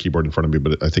have a Mac keyboard in front of me,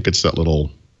 but I think it's that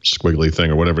little squiggly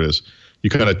thing or whatever it is. You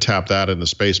kind of tap that in the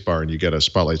spacebar and you get a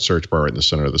Spotlight search bar right in the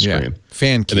center of the screen.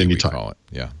 Fan key, and then you call it.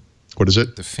 Yeah. What is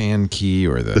it? The fan key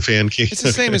or the fan key. It's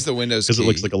the same as the Windows key. Because it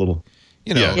looks like a little.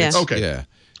 Okay. Yeah. Okay.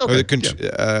 Or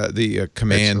the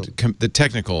command, the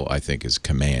technical, I think, is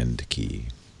command key.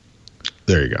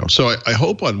 There you go. So I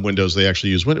hope on Windows they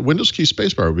actually use Windows key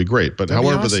spacebar would be great, but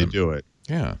however they do it.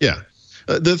 Yeah. Yeah.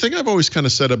 The thing I've always kind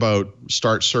of said about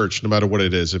Start Search, no matter what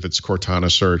it is, if it's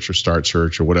Cortana Search or Start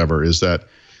Search or whatever, is that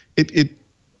it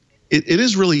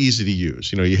is really easy to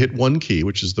use. You hit one key,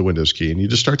 which is the Windows key, and you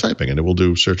just start typing, and it will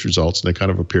do search results, and they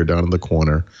kind of appear down in the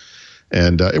corner,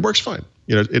 and it works fine.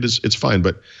 It's fine.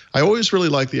 But I always really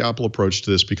like the Apple approach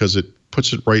to this because it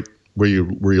puts it right where you're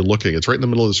looking. It's right in the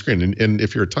middle of the screen, and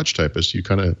if you're a touch typist, you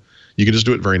can just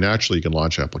do it very naturally. You can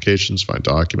launch applications, find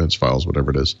documents, files,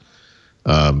 whatever it is.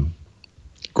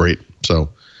 Great. So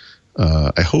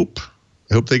I hope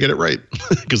they get it right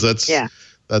because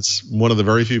that's one of the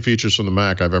very few features from the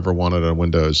Mac I've ever wanted on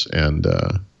Windows, and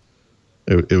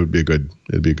it would be a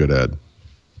good ad.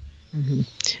 Mm-hmm.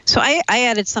 So I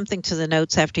added something to the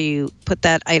notes after you put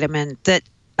that item in that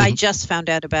I just found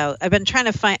out about. I've been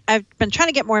trying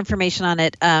to get more information on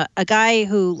it. A guy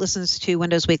who listens to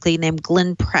Windows Weekly named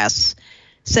Glenn Press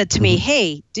said to me,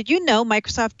 "Hey, did you know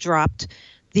Microsoft dropped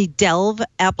the Delve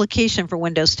application for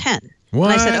Windows 10?"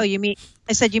 What? And I said, "Oh, you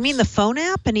mean the phone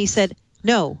app?" And he said,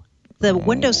 "No, the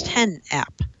Windows 10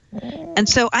 app." And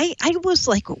so I was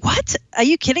like, "What? Are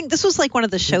you kidding?" This was like one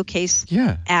of the showcase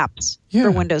apps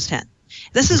for Windows 10.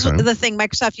 This is the thing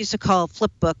Microsoft used to call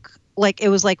Flipbook. Like it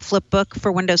was like Flipbook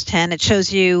for Windows 10. It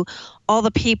shows you all the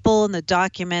people and the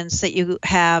documents that you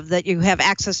have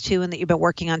access to and that you've been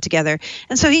working on together.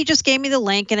 And so he just gave me the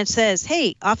link and it says,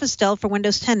 "Hey, Office Delve for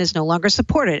Windows 10 is no longer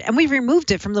supported." And we've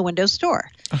removed it from the Windows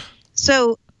Store.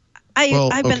 So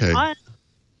I've been on,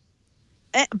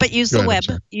 but use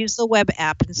the web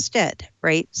app instead,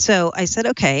 right? So I said,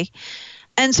 okay.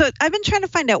 And so I've been trying to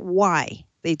find out why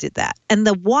they did that. And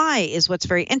the why is what's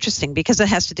very interesting because it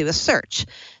has to do with search.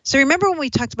 So remember when we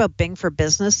talked about Bing for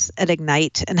Business at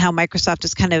Ignite and how Microsoft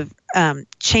is kind of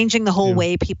changing the whole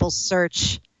way people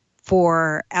search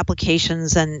for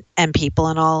applications and people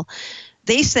and all?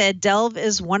 They said Delve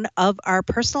is one of our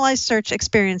personalized search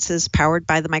experiences powered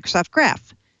by the Microsoft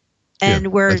Graph. And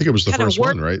I think it was the first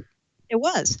one, right? It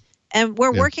was. And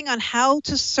we're working on how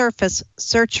to surface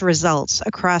search results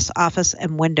across Office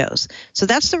and Windows. So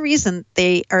that's the reason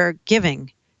they are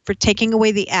giving for taking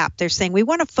away the app. They're saying we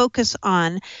want to focus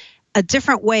on a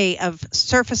different way of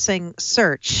surfacing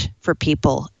search for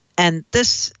people. And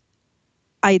this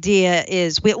idea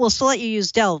is we'll still let you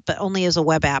use Delve, but only as a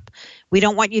web app. We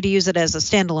don't want you to use it as a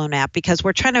standalone app because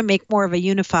we're trying to make more of a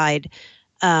unified,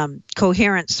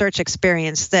 coherent search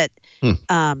experience that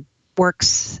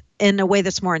works in a way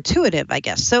that's more intuitive, I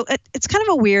guess. So it's kind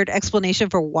of a weird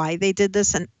explanation for why they did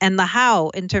this, and the how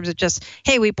in terms of just,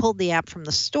 hey, we pulled the app from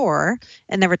the store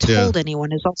and never told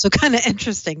anyone is also kind of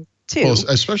interesting too. Well,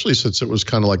 especially since it was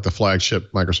kind of like the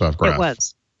flagship Microsoft Graph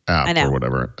app or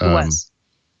whatever. It was.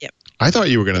 Yep. I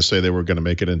thought you were going to say they were going to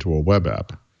make it into a web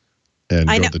app and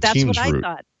go the Teams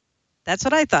route. That's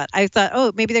what I thought. I thought,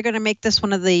 oh, maybe they're going to make this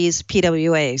one of these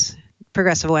PWAs,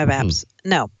 progressive web apps.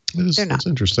 No, they're not. That's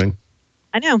interesting.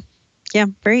 I know. Yeah,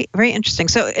 very, very interesting.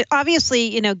 So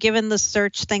obviously, given the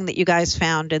search thing that you guys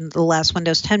found in the last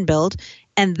Windows 10 build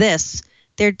and this,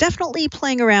 they're definitely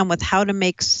playing around with how to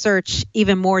make search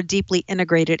even more deeply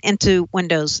integrated into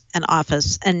Windows and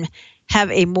Office and have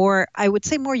a more, I would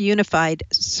say, more unified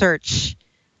search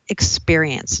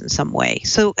experience in some way.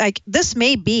 So this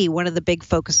may be one of the big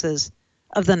focuses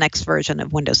of the next version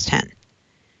of Windows 10.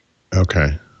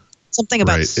 Okay. Something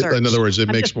about search. In other words, it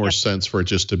makes more sense for it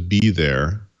just to be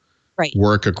there. Right.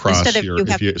 Work across your,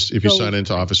 if you sign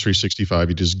into Office 365,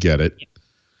 you just get it.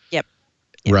 Yep.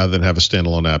 Rather than have a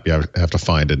standalone app, you have to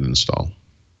find it and install.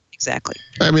 Exactly.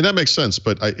 I mean, that makes sense,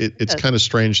 but it's kind of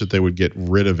strange that they would get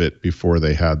rid of it before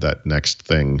they had that next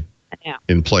thing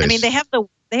in place. I mean, they have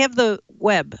the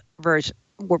web version,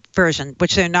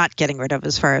 which they're not getting rid of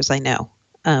as far as I know.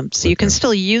 So you can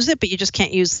still use it, but you just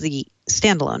can't use the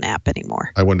standalone app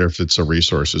anymore. I wonder if it's a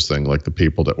resources thing, like the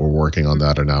people that were working on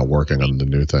that are now working on the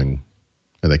new thing,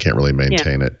 and they can't really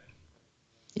maintain it.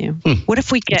 Yeah. What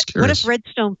if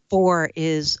Redstone 4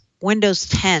 is Windows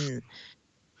 10?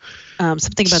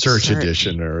 Something about search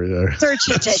edition or search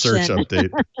edition. Search update.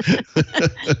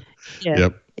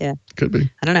 Yep. Yeah. Could be.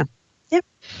 I don't know. Yep.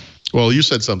 Well, you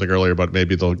said something earlier about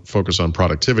maybe they'll focus on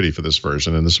productivity for this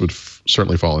version, and this would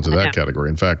certainly fall into that category.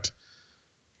 In fact,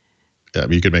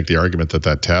 you could make the argument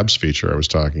that tabs feature I was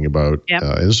talking about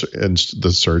and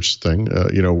the search thing,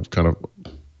 kind of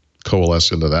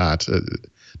coalesce into that.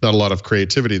 Not a lot of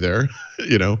creativity there,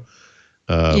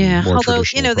 Although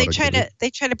they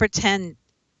try to pretend.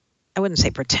 I wouldn't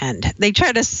say pretend. They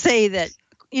try to say that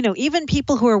even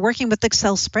people who are working with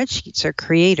Excel spreadsheets are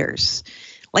creators.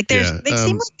 Like they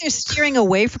seem like they're steering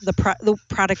away from the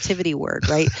productivity word,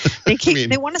 right?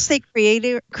 They want to say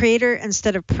creator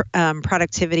instead of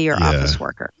productivity or office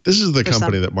worker. This is the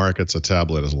company that markets a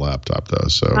tablet as a laptop, though.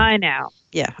 So I know.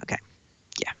 Yeah. Okay.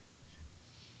 Yeah.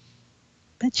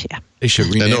 But they should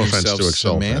rename no offense themselves to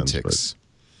Excel Semantics.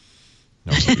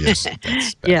 Fans, no, yes,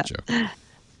 that's a bad joke.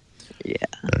 Yeah.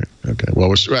 Right. Okay.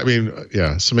 Well,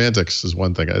 semantics is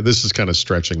one thing. This is kind of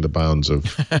stretching the bounds of,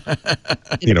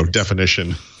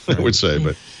 definition, I would say.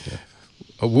 But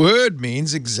a word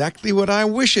means exactly what I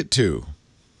wish it to.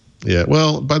 Yeah.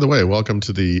 Well, by the way, welcome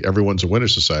to the Everyone's a Winner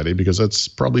Society, because that's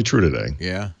probably true today.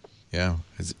 Yeah. Yeah.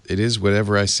 It is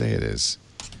whatever I say it is.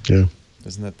 Yeah.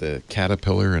 Isn't that the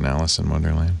caterpillar in Alice in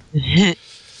Wonderland?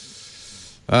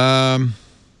 Well,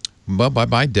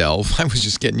 bye-bye, Delve. I was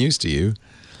just getting used to you.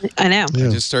 I know. Yeah.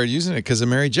 I just started using it because of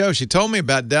Mary Jo. She told me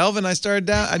about Delve, and I started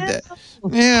down.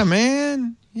 Yeah,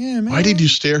 man. Why did you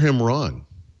steer him wrong?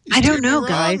 I don't know,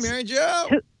 guys. Mary Jo.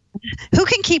 Who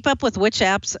can keep up with which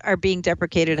apps are being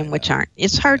deprecated and which aren't?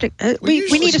 It's hard to. We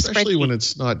need a spreadsheet. Especially when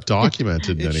it's not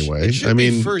documented in any way. It should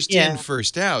be first in,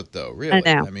 first out, though. Really,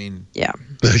 I know. Yeah.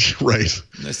 Right.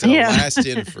 Instead of last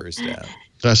in, first out.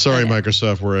 Sorry,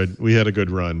 Microsoft. We had a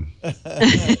good run.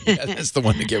 That's the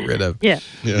one to get rid of. Yeah.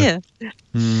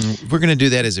 We're going to do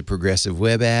that as a progressive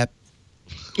web app.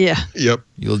 Yeah. Yep.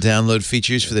 You'll download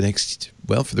features for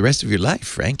the rest of your life,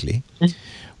 frankly.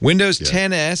 Windows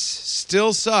 10S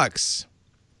still sucks.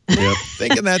 Yep.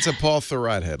 Thinking that's a Paul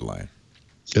Thurrott headline.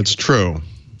 It's true.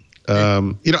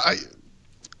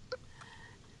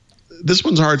 This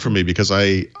one's hard for me because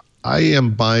I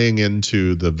am buying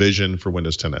into the vision for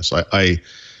Windows 10S.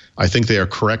 I think they are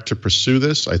correct to pursue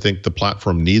this. I think the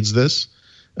platform needs this.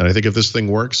 And I think if this thing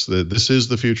works, this is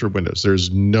the future of Windows.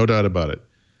 There's no doubt about it.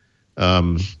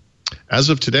 As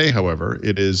of today, however,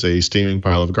 it is a steaming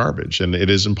pile of garbage, and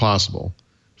it is impossible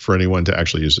for anyone to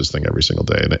actually use this thing every single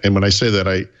day. And when I say that,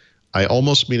 I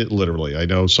almost mean it literally. I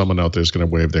know someone out there is going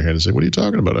to wave their hand and say, what are you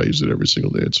talking about? I use it every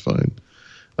single day. It's fine.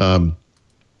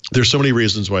 There's so many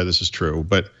reasons why this is true,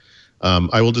 but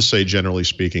I will just say, generally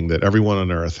speaking, that everyone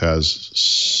on Earth has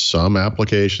some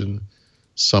application,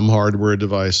 some hardware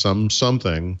device,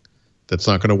 something that's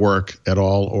not going to work at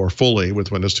all or fully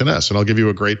with Windows 10S. And I'll give you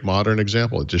a great modern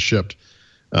example. It just shipped.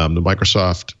 The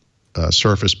Microsoft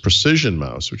Surface Precision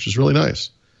mouse, which is really nice.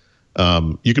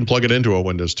 You can plug it into a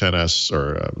Windows 10s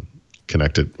or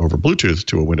connect it over Bluetooth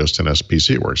to a Windows 10s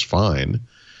PC. It works fine.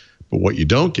 But what you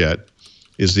don't get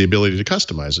is the ability to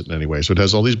customize it in any way. So it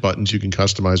has all these buttons you can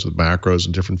customize with macros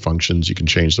and different functions. You can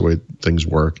change the way things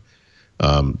work.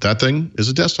 That thing is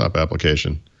a desktop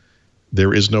application.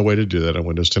 There is no way to do that on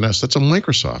Windows 10s. That's a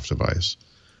Microsoft device.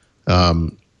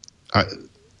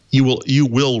 You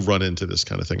will run into this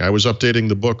kind of thing. I was updating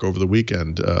the book over the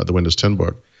weekend, the Windows 10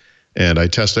 book, and I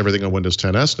test everything on Windows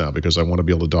 10s now because I want to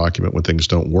be able to document when things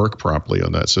don't work properly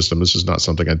on that system. This is not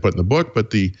something I'd put in the book, but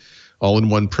the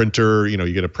all-in-one printer,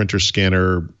 you get a printer,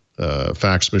 scanner,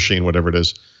 fax machine, whatever it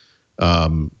is.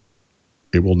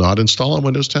 It will not install on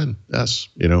Windows 10s.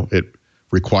 It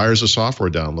requires a software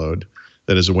download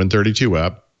that is a Win32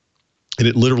 app, and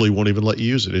it literally won't even let you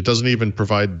use it. It doesn't even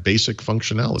provide basic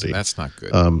functionality. So that's not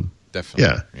good.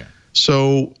 Definitely. Yeah.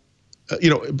 So,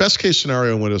 best case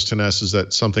scenario in Windows 10s is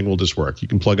that something will just work. You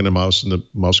can plug in a mouse, and the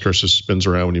mouse cursor spins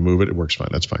around when you move it. It works fine.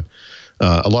 That's fine.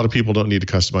 A lot of people don't need to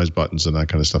customize buttons and that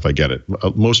kind of stuff. I get it.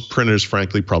 Most printers,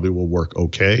 frankly, probably will work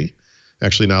okay.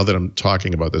 Actually, now that I'm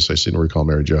talking about this, I seem to recall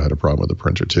Mary Jo had a problem with the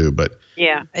printer too. But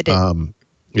yeah, I did.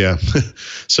 Yeah.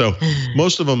 So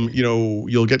most of them,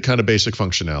 you'll get kind of basic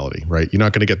functionality, right? You're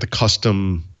not going to get the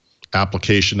custom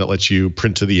application that lets you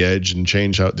print to the edge and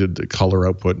change out the color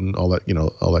output and all that,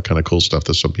 all that kind of cool stuff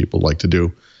that some people like to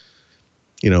do,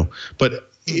 But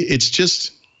it's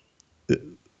just,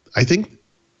 I think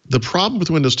the problem with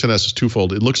Windows 10s is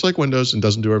twofold. It looks like Windows and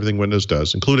doesn't do everything Windows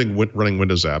does, including running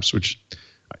Windows apps, which,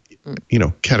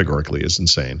 categorically is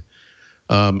insane.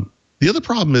 The other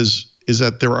problem is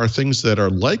that there are things that are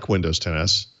like Windows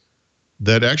 10s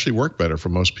that actually work better for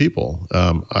most people.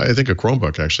 I think a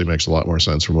Chromebook actually makes a lot more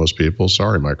sense for most people.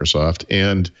 Sorry, Microsoft.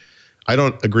 And I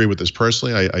don't agree with this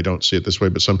personally. I don't see it this way,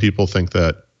 but some people think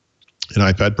that an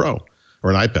iPad Pro or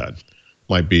an iPad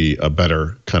might be a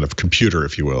better kind of computer,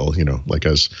 if you will, like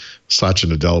as Satya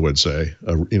Nadella would say,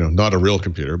 not a real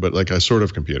computer, but like a sort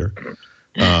of computer,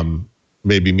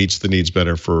 maybe meets the needs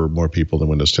better for more people than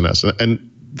Windows 10s.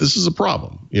 And this is a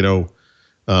problem,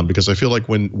 because I feel like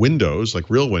when Windows, like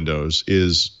real Windows,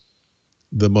 is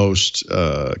the most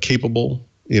capable,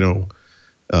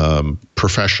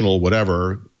 professional,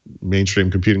 whatever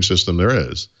mainstream computing system there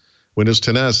is, Windows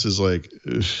 10s is like,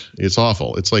 it's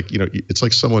awful. It's like, it's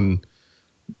like someone,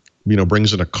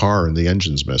 brings in a car and the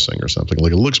engine's missing or something.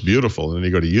 Like it looks beautiful, and then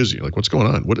you go to use it, you're like, what's going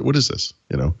on? What is this?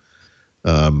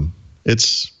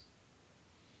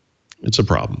 It's a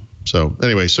problem. So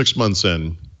anyway, 6 months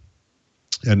in,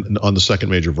 and on the second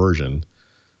major version,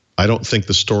 I don't think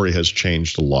the story has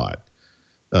changed a lot.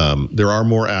 There are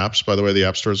more apps. By the way, the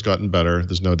App Store has gotten better.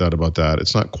 There's no doubt about that.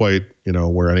 It's not quite,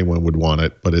 where anyone would want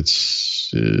it, but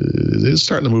it's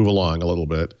starting to move along a little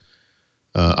bit.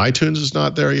 iTunes is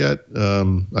not there yet.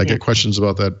 I get questions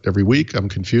about that every week. I'm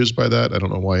confused by that. I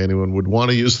don't know why anyone would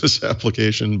want to use this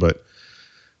application, but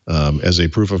as a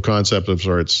proof of concept of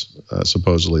sorts,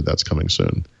 supposedly that's coming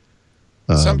soon.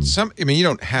 You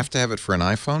don't have to have it for an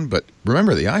iPhone, but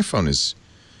remember the iPhone is,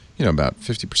 about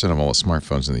 50% of all the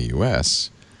smartphones in the U.S.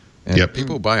 And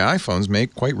people who buy iPhones may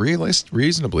quite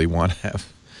reasonably want to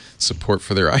have support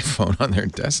for their iPhone on their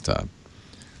desktop.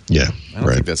 Yeah, I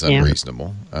don't think that's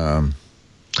unreasonable.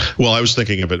 Well, I was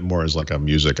thinking of it more as like a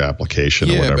music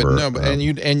application or whatever.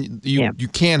 You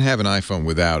can have an iPhone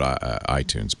without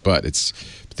iTunes, but it's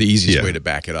the easiest way to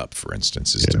back it up, for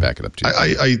instance, is to back it up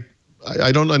to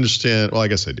I don't understand. Well, I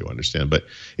guess I do understand, but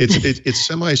it's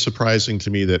semi-surprising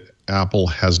to me that Apple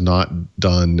has not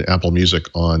done Apple Music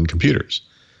on computers.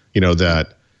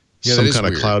 That some kind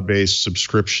of cloud-based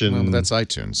subscription. Well, that's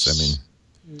iTunes.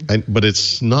 But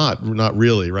it's not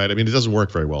really, right? I mean, it doesn't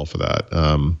work very well for that.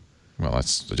 Well,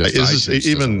 that's just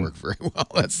iTunes doesn't work very well.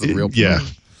 That's the real problem. Yeah,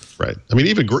 right. I mean,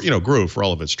 even Groove, for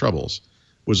all of its troubles,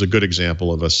 was a good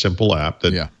example of a simple app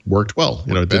that worked well.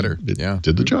 It better. Did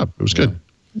the job. It was good.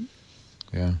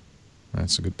 Yeah,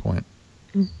 that's a good point.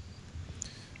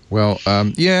 Well, I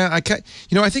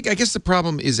guess the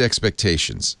problem is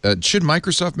expectations. Should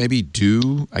Microsoft maybe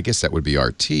do, I guess that would be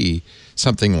RT,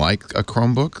 something like a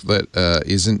Chromebook that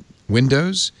isn't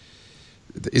Windows?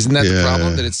 Isn't that the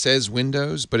problem, that it says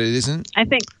Windows, but it isn't? I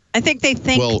think they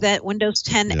think that Windows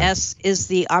 10s is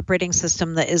the operating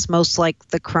system that is most like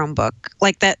the Chromebook.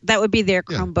 Like that would be their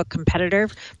Chromebook competitor,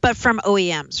 but from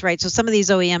OEMs, right? So some of these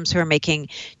OEMs who are making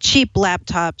cheap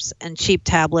laptops and cheap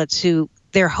tablets who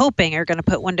they're hoping are going to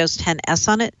put Windows 10s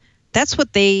on it, that's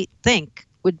what they think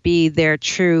would be their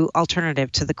true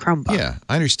alternative to the Chromebook. Yeah,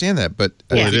 I understand that, but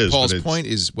Paul's point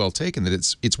is well taken, that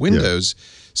it's Windows.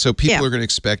 So people are going to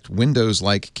expect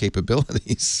Windows-like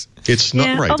capabilities. It's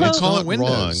not right. Although, It's not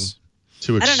wrong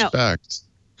to expect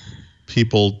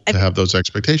people to have those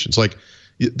expectations. Like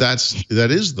that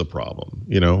is the problem.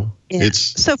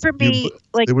 It's so for me,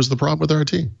 it was the problem with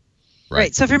RT.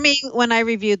 Right. So for me, when I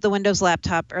reviewed the Windows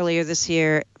laptop earlier this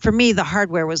year, for me the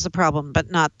hardware was the problem,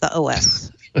 but not the OS.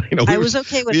 I was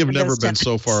okay with. We have Windows never 10. been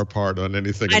so far apart on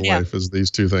anything in life as these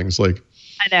two things. Like,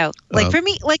 I know. Like for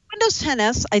me, like Windows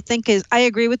 10s, I think I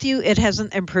agree with you. It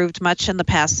hasn't improved much in the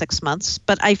past 6 months,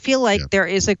 but I feel like there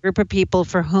is a group of people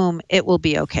for whom it will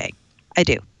be okay. I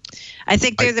do. I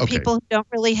think they're the people who don't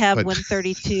really have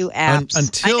Win32 apps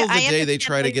until the day they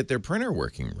try to get their printer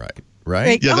working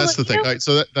right? Yeah, that's the thing.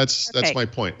 So that's my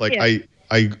point. Like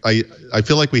I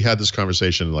feel like we had this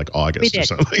conversation in like August or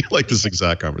something, like this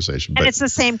exact conversation. And it's the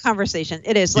same conversation.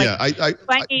 It is. Like,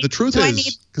 the truth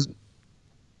is,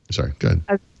 sorry, go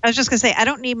ahead. I was just going to say, I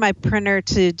don't need my printer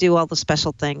to do all the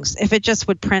special things. If it just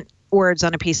would print words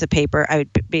on a piece of paper, I would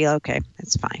be okay.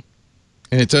 It's fine.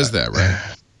 And it does that,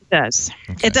 right? It does.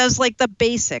 Okay. It does like the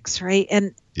basics, right?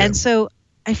 And so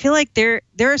I feel like there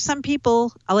are some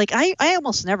people, like I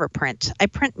almost never print. I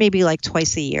print maybe like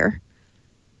twice a year.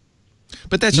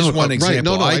 But that's just one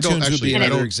example. No, iTunes would be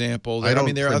another example. I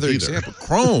mean, there are other examples.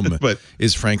 Chrome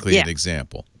is frankly an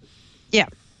example. Yeah.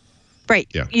 Right.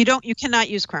 Yeah. You cannot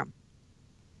use Chrome.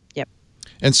 Yep.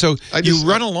 And so you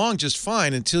run along just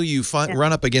fine until you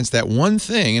run up against that one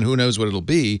thing, and who knows what it'll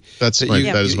be. That is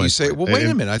my you say, well, wait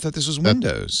a minute, I thought this was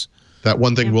Windows. That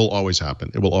one thing will always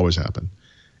happen. It will always happen.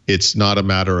 It's not a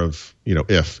matter of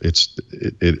if.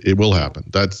 It will happen.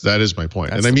 That is my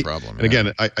point. That's the problem. And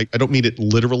again, I don't mean it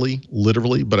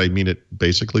literally, but I mean it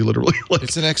basically literally.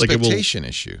 It's an expectation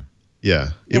issue. Yeah,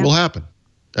 it will happen.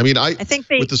 I mean, I think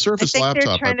with the Surface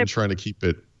laptop, I've been trying to keep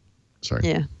it. Sorry.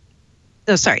 Yeah.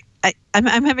 Oh, sorry. I'm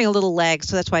having a little lag,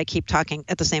 so that's why I keep talking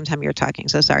at the same time you're talking.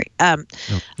 So sorry. That's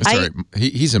all right.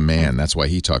 He's a man. That's why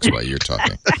he talks while you're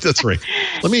talking. That's right.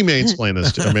 Let me mansplain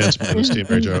this to you,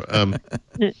 Mary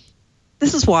Jo.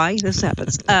 This is why this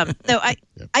happens.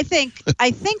 I think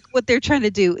what they're trying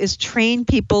to do is train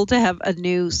people to have a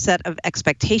new set of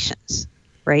expectations,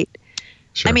 right?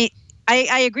 Sure. I mean,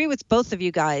 I agree with both of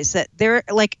you guys that they're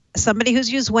like somebody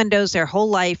who's used Windows their whole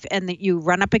life, and that you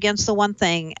run up against the one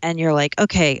thing and you're like,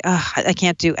 okay, I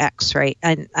can't do X, right?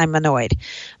 I'm annoyed.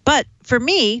 But for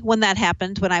me, when that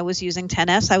happened, when I was using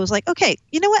 10s, I was like, okay,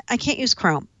 you know what? I can't use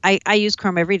Chrome. I use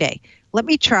Chrome every day. Let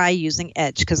me try using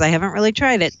Edge because I haven't really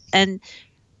tried it. And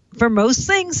for most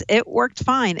things, it worked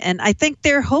fine. And I think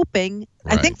they're hoping,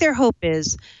 I think their hope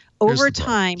is over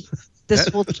time,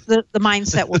 the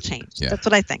mindset will change. Yeah. That's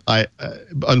what I think.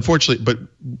 Unfortunately, but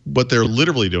what they're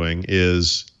literally doing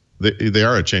is they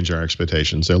are changing our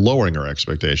expectations. They're lowering our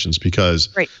expectations because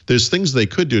there's things they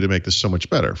could do to make this so much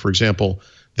better. For example,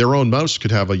 their own mouse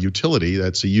could have a utility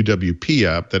that's a UWP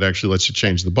app that actually lets you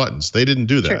change the buttons. They didn't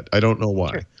do that. Sure. I don't know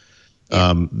why. Sure.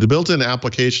 The built-in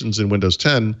applications in Windows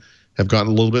 10 have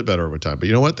gotten a little bit better over time. But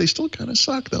you know what? They still kind of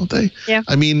suck, don't they? Yeah.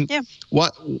 I mean, why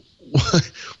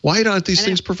aren't these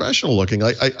things professional looking?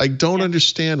 I don't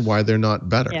understand why they're not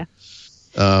better. Yeah.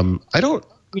 I'm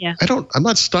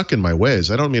not stuck in my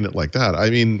ways. I don't mean it like that. I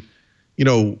mean,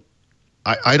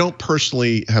 I don't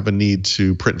personally have a need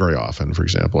to print very often, for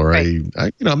example, or I'm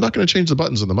not going to change the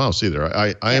buttons on the mouse either.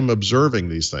 I am observing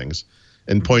these things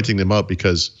and pointing them out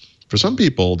because for some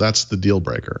people that's the deal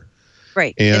breaker.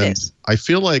 Right. And it is. I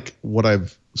feel like what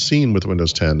I've seen with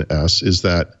Windows 10s is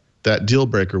that deal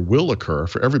breaker will occur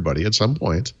for everybody at some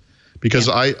point, because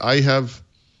I have,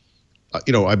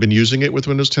 I've been using it with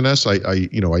Windows 10s.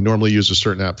 I normally use a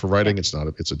certain app for writing. It's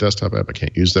a desktop app. I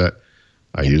can't use that.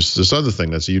 I use this other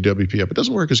thing that's a UWP app. It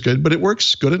doesn't work as good, but it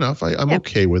works good enough. I'm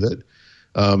okay with it.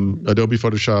 Adobe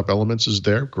Photoshop Elements is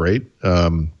there. Great.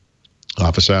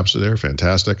 Office apps are there.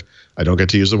 Fantastic. I don't get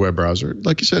to use the web browser.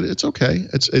 Like you said, it's okay.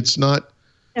 It's not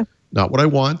what I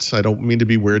want. I don't mean to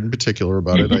be weird in particular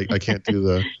about it. I can't do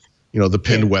the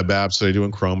pinned web apps that I do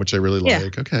in Chrome, which I really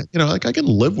like. Okay. I can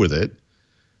live with it.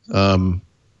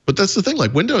 But that's the thing.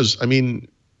 Like Windows, I mean,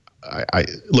 I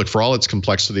look, for all its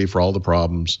complexity, for all the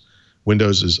problems,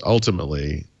 Windows is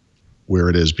ultimately where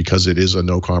it is because it is a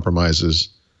no compromises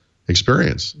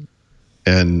experience.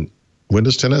 And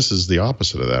Windows 10s is the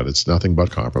opposite of that. It's nothing but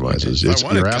compromises. You're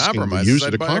asking the user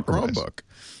to compromise.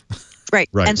 Right.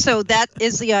 And so that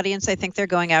is the audience I think they're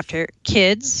going after.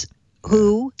 Kids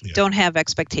who don't have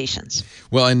expectations.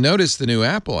 Well, and notice the new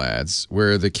Apple ads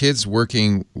where the kid's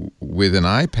working with an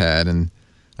iPad and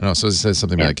I don't know, so it says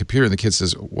something about a computer and the kid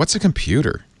says, "What's a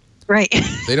computer?" Right.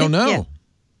 They don't know.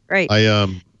 Right. I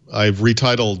I've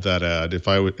retitled that ad. If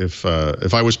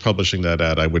I was publishing that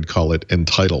ad, I would call it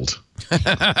entitled. You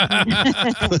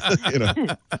know.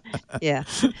 Yeah.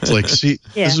 It's like, see,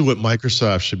 this is what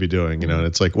Microsoft should be doing, you know. And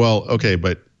it's like, well, okay,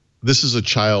 but this is a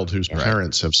child whose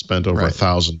parents have spent over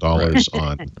 $1,000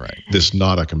 on this,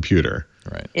 not a computer.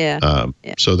 Right. Yeah.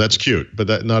 So that's cute, but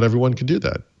that not everyone can do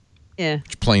that. Yeah.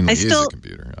 Which plainly is a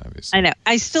computer, obviously. I know.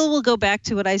 I still will go back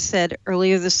to what I said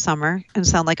earlier this summer and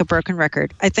sound like a broken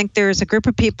record. I think there's a group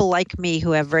of people like me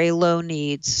who have very low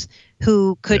needs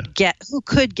who could get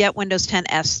Windows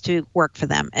 10S to work for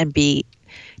them, and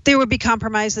there would be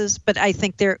compromises, but I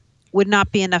think there would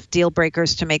not be enough deal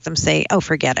breakers to make them say, "Oh,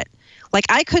 forget it." Like,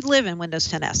 I could live in Windows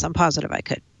 10S. I'm positive I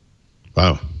could.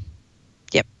 Wow.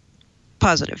 Yep.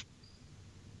 Positive.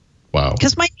 Wow.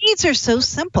 Because my needs are so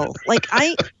simple. Like,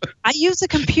 I use a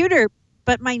computer,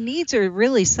 but my needs are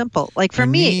really simple. Like, for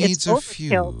me, it's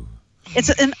overkill.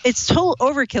 It's total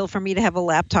overkill for me to have a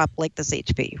laptop like this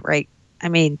HP, right? I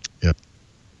mean,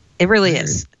 it really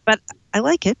is. But I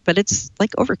like it, but it's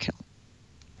like overkill.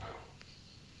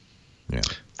 Yeah.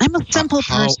 I'm a simple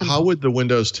person. How would the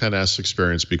Windows 10S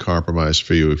experience be compromised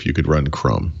for you if you could run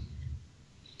Chrome?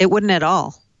 It wouldn't at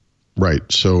all. Right.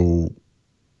 So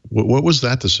what was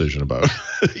that decision about?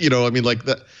 You know, I mean, like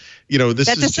that, you know,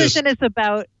 that decision is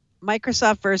about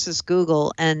Microsoft versus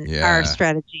Google, and our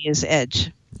strategy is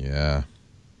Edge. Yeah.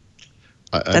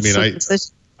 I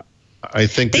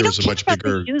think there's a much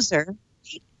bigger user.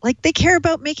 Like, they care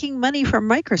about making money from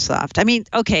Microsoft. I mean,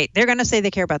 okay, they're going to say they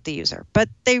care about the user, but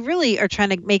they really are trying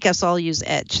to make us all use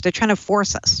Edge. They're trying to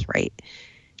force us, right?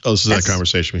 Oh, this is that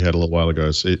conversation we had a little while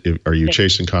ago. Are you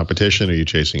chasing competition, or are you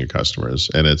chasing your customers?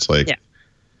 And it's like,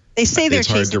 they say they're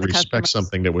chasing the customers. It's hard to respect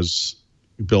something that was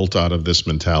built out of this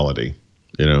mentality,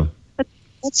 you know? But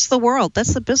that's the world.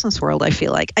 That's the business world, I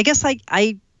feel like. I guess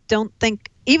I don't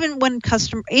think, even when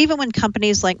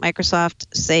companies like Microsoft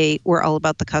say we're all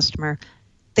about the customer,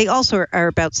 they also are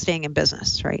about staying in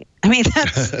business, right? I mean,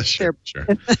 that's sure.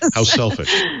 How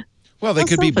selfish. Well, they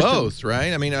could be both,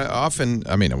 right? I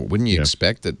mean, wouldn't you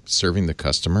expect that serving the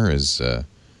customer is the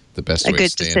best way to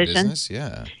stay in business?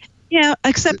 Yeah. Yeah,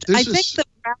 except I think the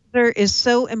browser is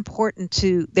so important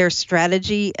to their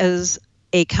strategy as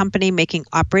a company making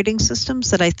operating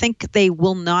systems that I think they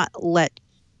will not let,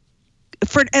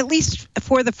 at least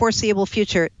for the foreseeable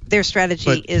future, their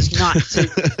strategy is not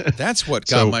to. That's what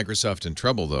got Microsoft in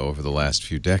trouble, though, over the last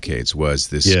few decades, was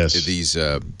these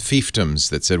fiefdoms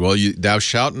that said, well, thou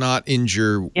shalt not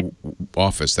injure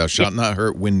Office, thou shalt not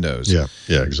hurt Windows. Yeah,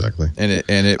 exactly. And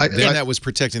that was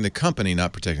protecting the company,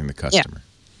 not protecting the customer.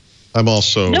 I'm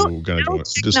also going to go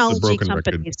just the broken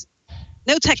record.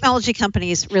 No technology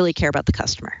companies really care about the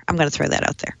customer. I'm going to throw that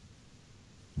out there.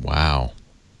 Wow.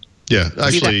 Yeah,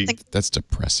 actually, that's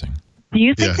depressing. Do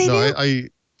you think they do?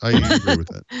 I agree with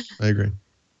that. I agree.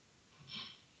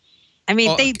 I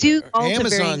mean, they do.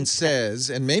 Amazon says,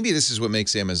 and maybe this is what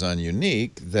makes Amazon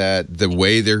unique, that the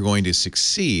way they're going to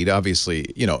succeed, obviously,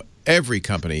 you know, every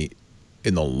company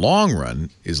in the long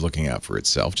run is looking out for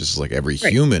itself, just like every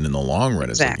human in the long run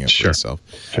is looking out for itself.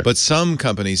 Sure. But some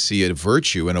companies see a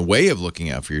virtue, and a way of looking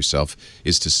out for yourself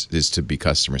is to be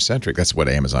customer centric. That's what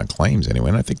Amazon claims anyway,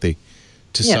 and I think they.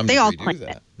 To some degree, all claim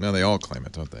that. No, they all claim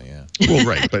it, don't they? Yeah. Well,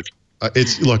 right, but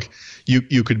look,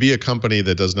 you could be a company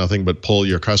that does nothing but pull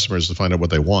your customers to find out what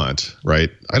they want, right?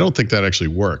 I don't think that actually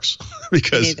works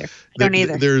because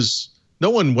there's no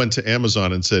one went to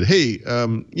Amazon and said, "Hey,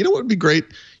 you know what would be great?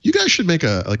 You guys should make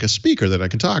a speaker that I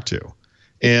can talk to,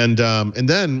 and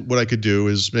then what I could do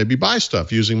is maybe buy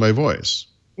stuff using my voice."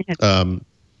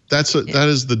 That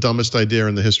is the dumbest idea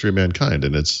in the history of mankind,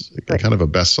 and it's kind of a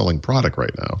best-selling product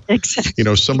right now. Exactly. You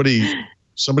know, somebody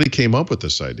came up with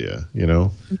this idea. You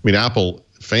know, I mean, Apple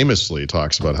famously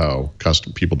talks about how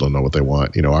people don't know what they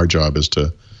want. You know, our job is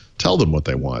to tell them what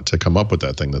they want, to come up with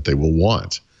that thing that they will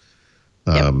want.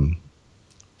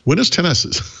 Windows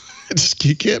 10S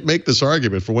you can't make this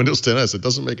argument for Windows 10S. It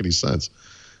doesn't make any sense.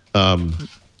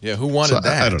 Who wanted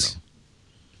that? I don't know.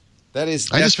 That is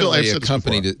definitely a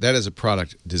company. That is a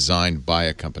product designed by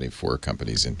a company for a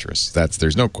company's interests.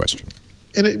 There's no question.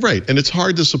 And it's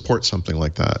hard to support something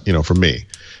like that. You know, for me,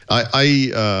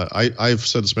 I've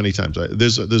said this many times.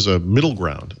 There's a middle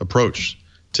ground approach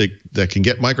that can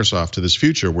get Microsoft to this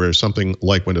future where something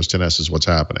like Windows 10S is what's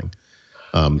happening.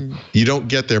 You don't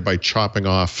get there by chopping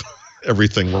off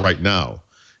everything right now.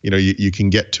 You know, you can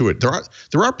get to it.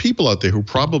 There are people out there who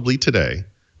probably today,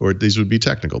 or these would be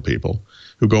technical people,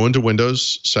 who go into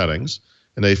Windows settings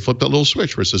and they flip that little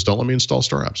switch where it says, "Don't let me install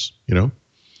Store Apps," you know?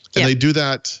 And they do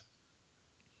that.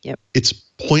 Yep. It's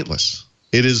pointless.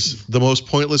 It is the most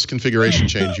pointless configuration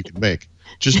change you can make.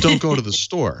 Just don't go to the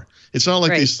store. It's not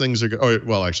like Right. these things are. Oh,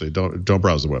 well, actually, don't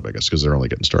browse the web, I guess, because they're only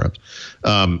getting store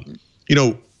apps. You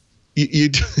know, you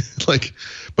like,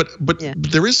 but Yeah.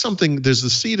 there is something. There's the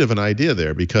seed of an idea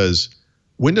there, because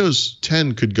Windows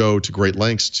 10 could go to great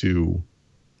lengths to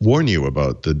warn you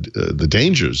about the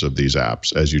dangers of these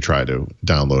apps as you try to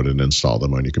download and install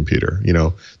them on your computer. You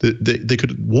know, they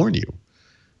could warn you.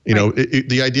 You know,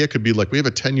 the idea could be like, we have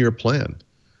a 10-year plan.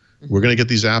 We're going to get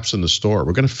these apps in the store.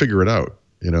 We're going to figure it out.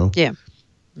 You know. Yeah.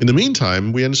 In the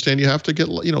meantime, we understand you have to get,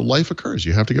 you know, life occurs.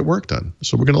 You have to get work done.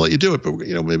 So we're going to let you do it, but,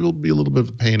 you know, maybe it'll be a little bit of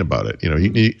a pain about it. You know,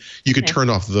 you could turn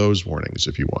off those warnings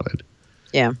if you wanted.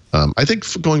 Yeah. I think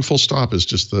going full stop is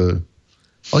just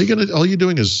all you're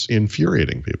doing is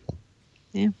infuriating people.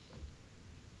 Yeah.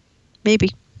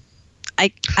 Maybe.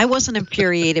 I wasn't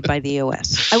infuriated by the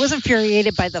OS. I was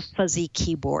infuriated by the fuzzy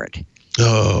keyboard.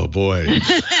 Oh boy.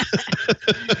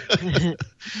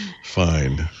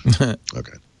 Fine.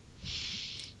 Okay.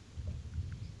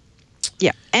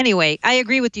 Yeah. Anyway, I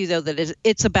agree with you, though, that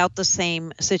it's about the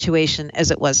same situation as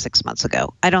it was 6 months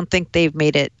ago. I don't think they've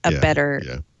made it a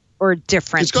better or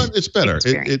different. It's better.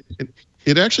 Experience.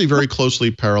 It actually very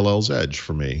closely parallels Edge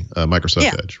for me,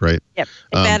 Microsoft Edge, right? Yep.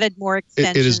 They've added more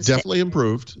extensions. It is definitely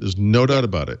improved. There's no doubt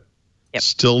about it. Yep.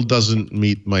 Still doesn't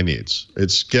meet my needs.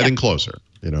 It's getting closer,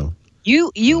 you know.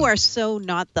 You are so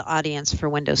not the audience for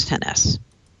Windows 10s.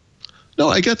 No,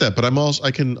 I get that, but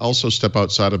I can also step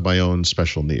outside of my own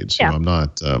special needs. Yeah. You know, I'm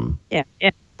not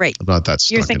Right. I'm not that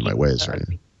stuck in my ways, right?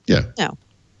 Yeah. No.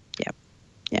 Yeah.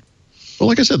 Yeah. Well,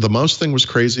 like I said, the mouse thing was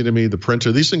crazy to me. The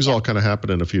printer, these things all kind of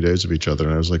happen in a few days of each other,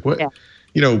 and I was like, what? Yeah.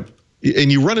 You know,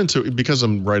 and you run into, because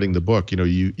I'm writing the book, you know,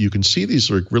 you can see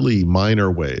these like really minor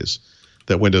ways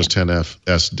that Windows 10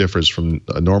 S differs from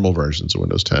normal versions of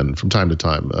Windows 10 from time to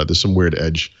time. There's some weird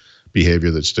Edge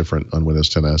behavior that's different on Windows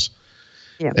 10 S.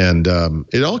 Yeah. And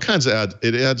it all kinds of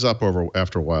adds up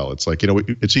after a while. It's like, you know,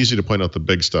 it's easy to point out the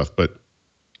big stuff, but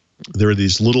there are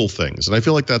these little things, and I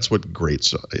feel like that's what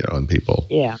grates, you know, on people.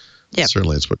 Yeah. Yeah.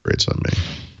 Certainly, it's what grates on me.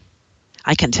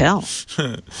 I can tell.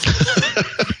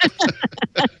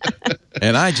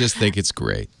 And I just think it's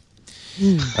great.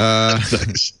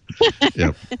 Thanks.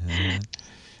 Yep.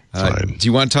 Fine. Do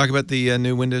you want to talk about the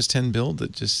new Windows 10 build?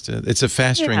 That just it's a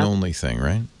fast ring only thing,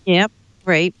 right? Yep.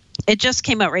 Right. It just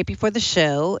came out right before the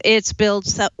show. It's build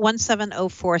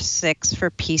 17046 for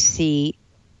PC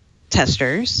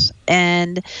testers,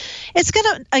 and it's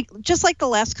gonna just like the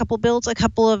last couple builds, a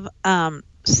couple of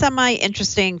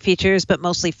semi-interesting features, but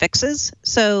mostly fixes.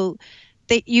 So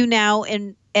you now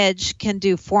in Edge can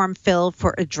do form fill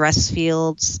for address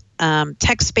fields,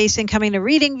 text spacing coming to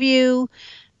reading view.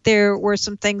 There were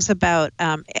some things about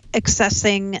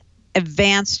accessing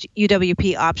advanced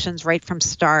UWP options right from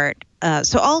start.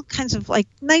 So all kinds of like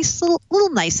nice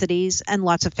little niceties and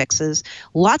lots of fixes,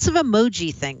 lots of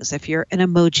emoji things if you're an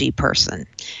emoji person.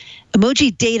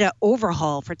 Emoji data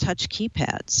overhaul for touch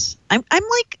keypads.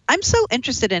 I'm so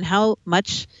interested in how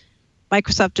much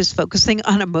Microsoft is focusing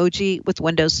on emoji with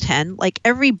Windows 10. Like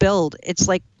every build, it's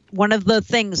like one of the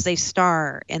things they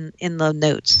star in the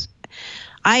notes.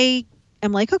 I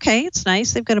am like, okay, it's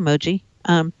nice. They've got emoji.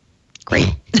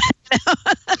 Great.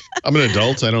 I'm an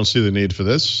adult. I don't see the need for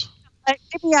this.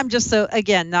 Maybe I'm just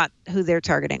not who they're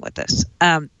targeting with this.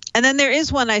 And then there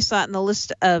is one I saw in the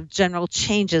list of general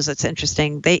changes that's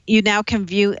interesting. You now can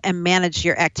view and manage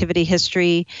your activity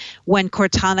history when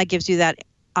Cortana gives you that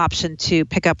option to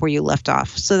pick up where you left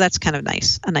off. So that's kind of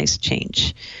nice, a nice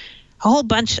change. A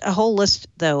whole list,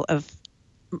 though, of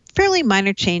fairly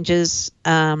minor changes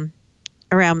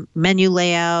around menu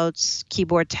layouts,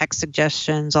 keyboard text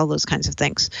suggestions, all those kinds of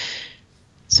things.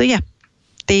 So yeah,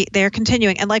 they're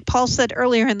continuing. And like Paul said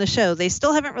earlier in the show, they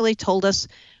still haven't really told us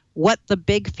what the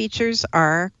big features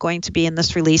are going to be in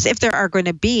this release, if there are going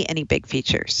to be any big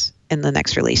features in the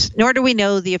next release. Nor do we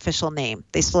know the official name.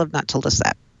 They still have not told us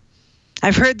that.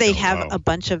 I've heard they have a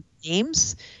bunch of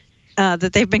names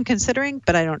that they've been considering,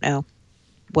 but I don't know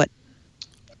what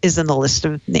is in the list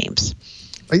of names.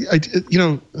 You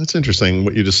know, that's interesting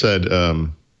what you just said.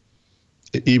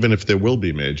 Even if there will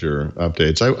be major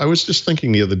updates, I was just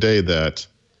thinking the other day that,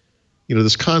 you know,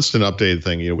 this constant update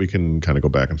thing, you know, we can kind of go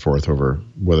back and forth over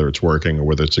whether it's working or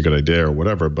whether it's a good idea or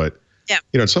whatever. But, you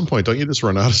know, at some point, don't you just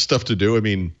run out of stuff to do? I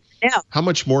mean, how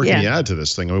much more can you add to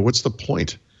this thing? I mean, what's the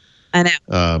point? I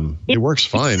know. It works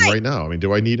fine right now. I mean,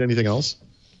 do I need anything else?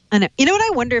 I know. You know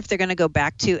what I wonder if they're going to go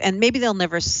back to, and maybe they'll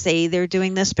never say they're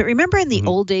doing this, but remember in the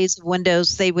old days of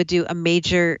Windows, they would do a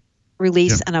major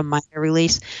release and a minor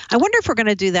release. I wonder if we're going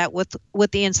to do that with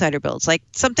the insider builds, like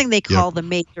something they call the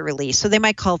major release. So they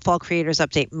might call Fall Creators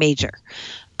Update major.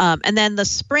 And then the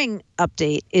spring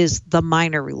update is the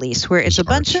minor release, where it's a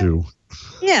bunch of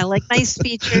like nice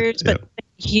features, but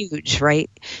huge, right?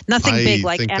 Nothing big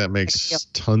like. I think that makes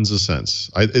tons of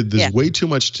sense. There's way too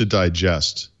much to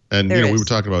digest, and we were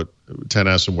talking about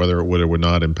 10S and whether it would or would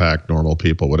not impact normal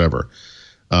people, whatever.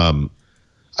 The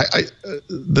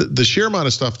sheer amount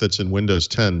of stuff that's in Windows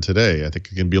 10 today, I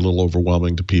think it can be a little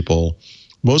overwhelming to people.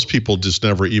 Most people just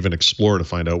never even explore to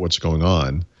find out what's going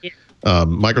on. Yeah.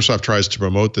 Microsoft tries to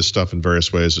promote this stuff in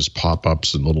various ways as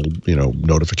pop-ups and little,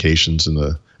 notifications in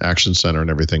the Action Center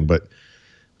and everything. But,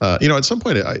 at some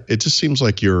point, it just seems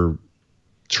like you're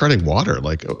treading water.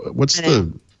 Like, what's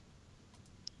the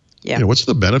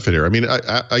benefit here? I mean,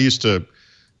 I used to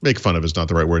make fun of is not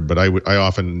the right word, but I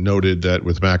often noted that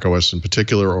with macOS in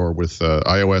particular, or with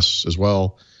iOS as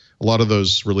well, a lot of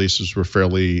those releases were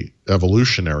fairly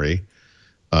evolutionary.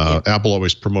 Apple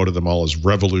always promoted them all as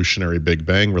revolutionary Big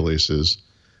Bang releases.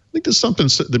 I think there's something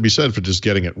to be said for just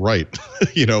getting it right,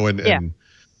 and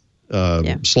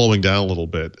slowing down a little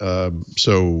bit.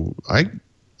 So I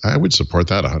would support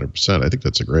that 100%. I think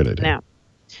that's a great idea. Yeah.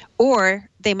 Or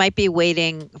they might be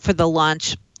waiting for the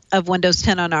launch of Windows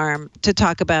 10 on ARM to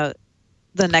talk about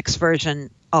the next version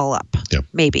all up. Yep.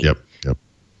 Maybe. Yep.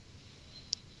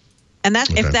 And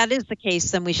if that is the case,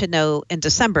 then we should know in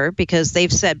December, because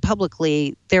they've said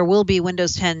publicly there will be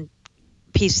Windows 10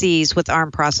 PCs with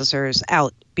ARM processors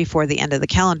out before the end of the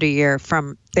calendar year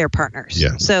from their partners.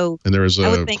 Yeah. And there is a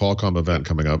Qualcomm event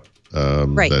coming up.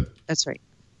 Right. That's right.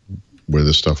 Where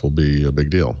this stuff will be a big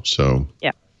deal. So.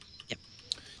 Yeah.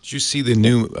 Did you see the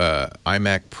new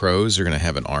iMac Pros are going to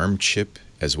have an ARM chip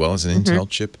as well as an Intel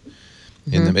chip?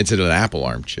 In them, it's an Apple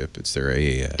ARM chip. It's their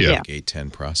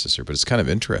A10 processor, but it's kind of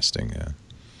interesting. A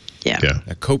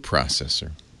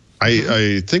coprocessor.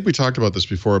 I think we talked about this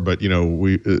before, but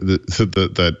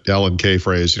that L and K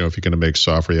phrase, if you're going to make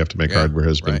software, you have to make hardware,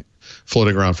 has been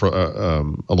floating around for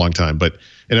a long time.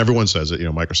 And everyone says it.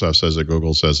 Microsoft says it,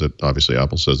 Google says it, obviously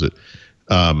Apple says it.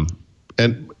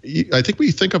 And I think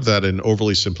we think of that in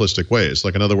overly simplistic ways.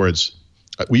 Like, in other words,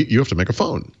 you have to make a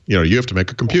phone. You have to make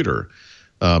a computer.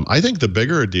 I think the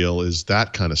bigger deal is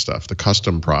that kind of stuff, the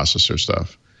custom processor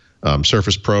stuff.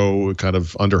 Surface Pro kind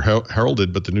of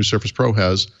heralded, but the new Surface Pro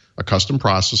has a custom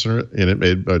processor in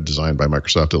it, designed by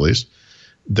Microsoft at least,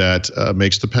 that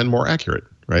makes the pen more accurate,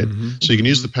 right? So you can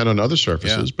use the pen on other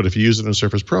surfaces, but if you use it on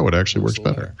Surface Pro, it actually works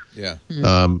better. Yeah.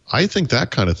 I think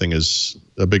that kind of thing is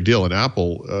a big deal, and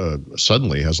Apple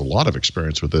suddenly has a lot of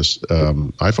experience with this.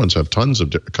 iPhones have tons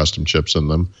of custom chips in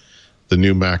them. The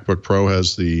new MacBook Pro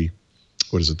has the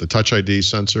Touch ID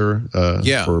sensor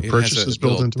for purchases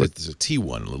built into it? There's a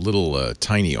T1, a little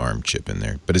tiny ARM chip in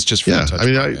there, but it's just for the Touch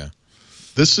ID.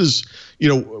 This is,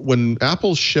 when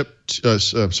Apple switched to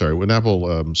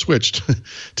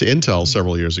Intel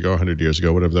several years ago, 100 years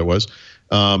ago, whatever that was,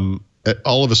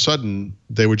 all of a sudden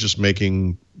they were just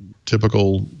making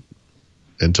typical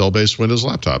Intel-based Windows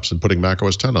laptops and putting Mac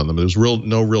OS 10 on them. There's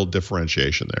no real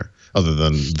differentiation there, other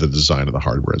than the design of the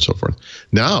hardware and so forth.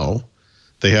 Now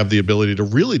they have the ability to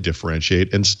really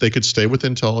differentiate, and they could stay with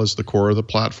Intel as the core of the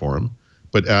platform,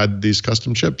 but add these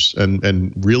custom chips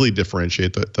and really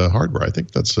differentiate the hardware. I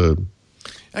think that's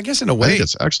I guess in a way,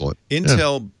 it's excellent.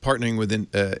 Intel partnering with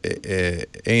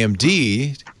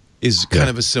AMD is kind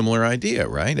of a similar idea,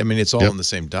 right? I mean, it's all on the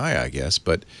same die, I guess,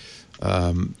 but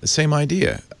the same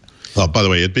idea. Well, by the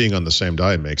way, it being on the same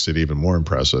die makes it even more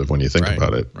impressive when you think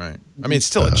about it. Right. I mean, it's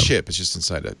still a chip. It's just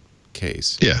inside a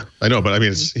case. Yeah, I know, but I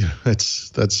mean,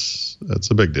 that's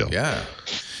a big deal. Yeah.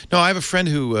 No, I have a friend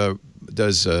who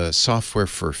does software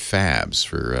for fabs,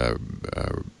 for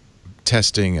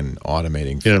testing and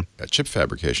automating chip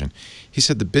fabrication. He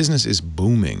said the business is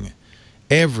booming.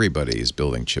 Everybody is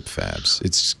building chip fabs.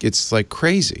 It's like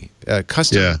crazy.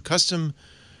 Custom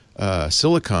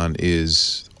silicon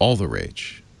is all the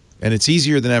rage, and it's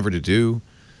easier than ever to do.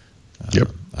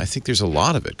 I think there's a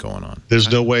lot of it going on. There's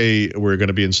no way we're going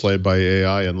to be enslaved by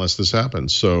AI unless this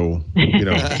happens. So,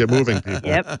 get moving, people.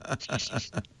 Yep.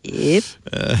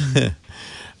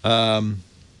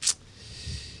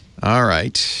 All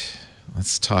right.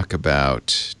 Let's talk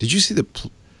about. Did you see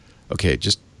okay,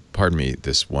 just pardon me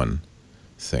this one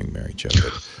thing, Mary Jo.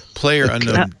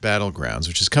 PlayerUnknown Battlegrounds,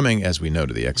 which is coming, as we know,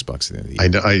 to the Xbox at the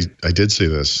end of the year. I did see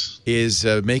this. Is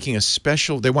making a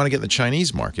special. They want to get in the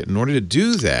Chinese market. In order to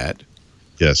do that,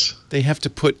 they have to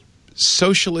put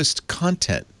socialist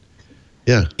content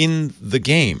in the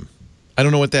game. I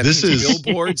don't know what that means.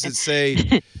 Billboards that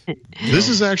say. This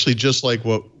is actually just like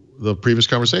what the previous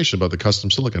conversation about the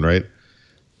custom silicon, right?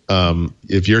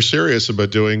 If you're serious about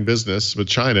doing business with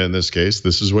China in this case,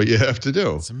 this is what you have to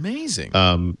do. It's amazing.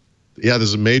 Yeah,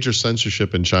 there's a major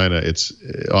censorship in China. It's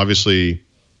obviously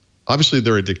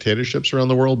there are dictatorships around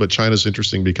the world, but China's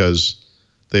interesting because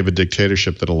they have a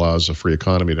dictatorship that allows a free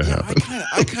economy to happen.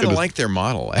 I kind of like their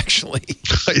model, actually.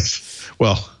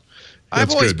 Well,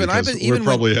 we're even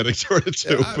probably heading toward it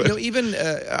too.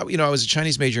 I was a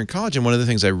Chinese major in college, and one of the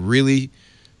things I really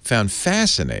found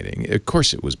fascinating, of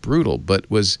course it was brutal, but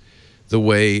was the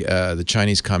way the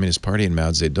Chinese Communist Party and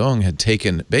Mao Zedong had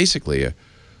taken basically a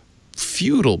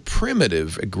feudal,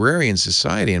 primitive agrarian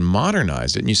society and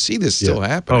modernized it. And you see this still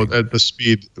happening. Oh, at the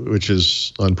speed which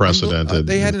is unprecedented.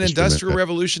 They had an industrial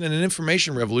revolution and an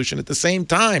information revolution at the same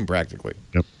time, practically.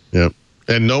 Yep.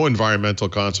 And no environmental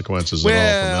consequences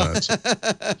at all from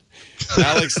that.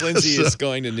 Alex Lindsay is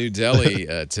going to New Delhi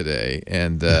today,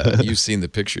 and you've seen the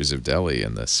pictures of Delhi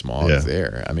and the smog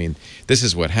there. I mean, this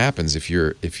is what happens if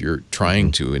you're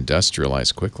trying to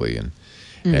industrialize quickly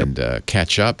and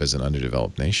catch up as an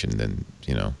underdeveloped nation. Then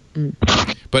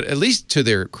but at least to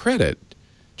their credit,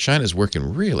 China's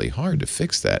working really hard to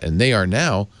fix that, and they are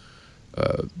now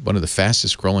one of the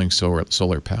fastest growing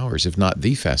solar powers, if not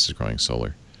the fastest growing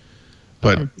solar.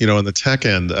 But, on the tech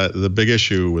end, the big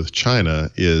issue with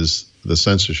China is the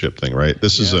censorship thing, right?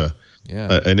 This is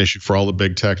an issue for all the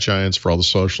big tech giants, for all the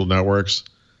social networks.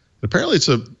 Apparently, it's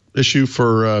an issue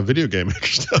for video game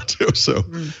makers now, too. So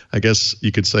I guess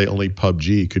you could say only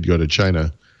PUBG could go to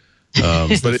China.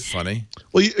 But it's funny.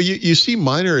 Well, you see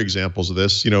minor examples of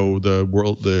this.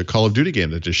 The Call of Duty game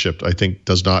that just shipped, I think,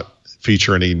 does not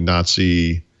feature any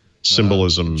Nazi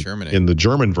symbolism in the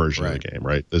German version of the game,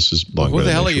 right? This is who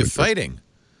the hell are you fighting?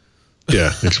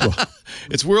 Yeah,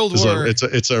 it's World War.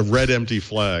 It's a red empty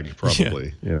flag,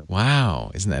 probably. Yeah. Wow,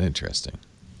 isn't that interesting?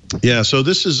 Yeah. So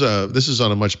this is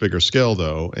on a much bigger scale,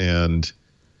 though, and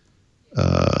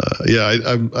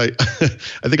I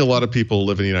think a lot of people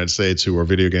live in the United States who are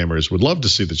video gamers would love to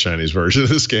see the Chinese version of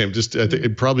this game. I think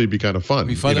it'd probably be kind of fun. It'd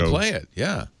be fun to play it.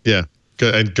 Yeah. Yeah.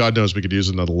 And God knows we could use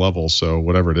another level, so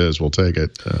whatever it is, we'll take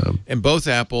it. And both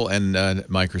Apple and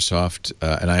Microsoft,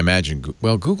 and I imagine,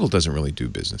 Google doesn't really do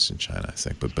business in China, I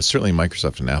think, but certainly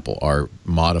Microsoft and Apple are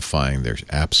modifying their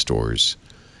app stores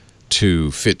to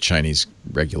fit Chinese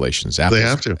regulations. They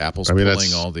have to. Apple's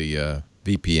pulling all the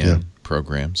VPN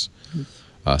programs.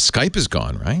 Skype is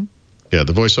gone, right? Yeah,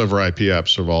 the voice over IP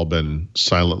apps have all been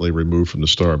silently removed from the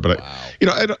store. But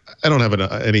I don't have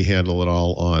any handle at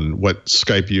all on what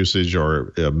Skype usage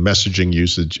or messaging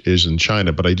usage is in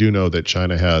China. But I do know that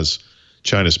China has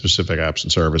China-specific apps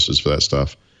and services for that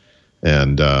stuff.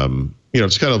 And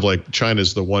it's kind of like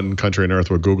China's the one country on earth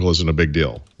where Google isn't a big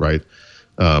deal, right?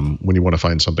 When you want to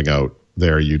find something out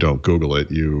there, you don't Google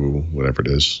it. You whatever it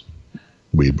is,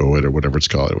 Weibo it or whatever it's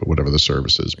called, whatever the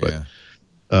service is. But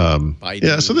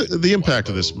so the impact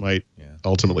of this might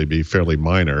ultimately be fairly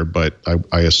minor, but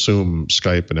I assume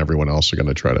Skype and everyone else are going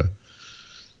to try to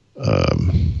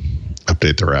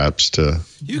update their apps to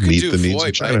meet the needs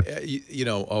of China.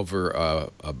 Over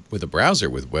with a browser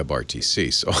with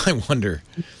WebRTC. So I wonder.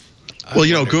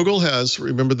 Google has,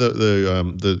 remember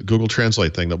the Google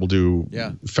Translate thing that will do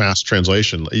fast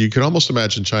translation. You can almost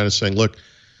imagine China saying, look,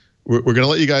 we're going to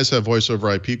let you guys have voice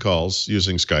over IP calls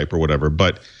using Skype or whatever,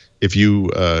 but if you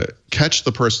catch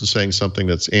the person saying something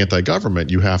that's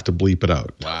anti-government, you have to bleep it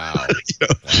out. Wow.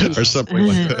 Or something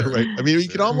like that, right? I mean, you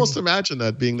can almost imagine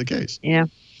that being the case. Yeah.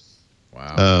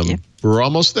 Wow. We're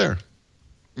almost there.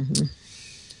 Mm-hmm.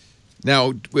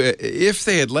 Now, if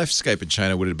they had left Skype in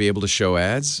China, would it be able to show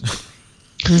ads?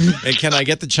 And can I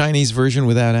get the Chinese version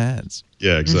without ads?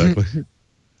 Yeah, exactly.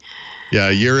 Yeah,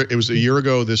 it was a year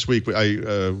ago this week.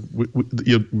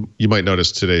 You might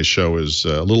notice today's show is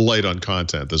a little light on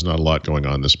content. There's not a lot going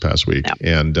on this past week.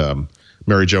 Yeah. And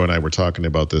Mary Jo and I were talking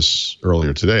about this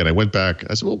earlier today, and I went back.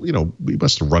 I said, well, we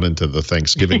must have run into the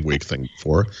Thanksgiving week thing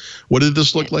before. What did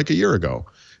this look like a year ago?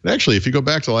 And actually, if you go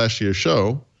back to last year's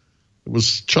show, it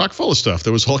was chock full of stuff.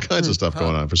 There was all kinds of stuff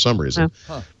going on for some reason.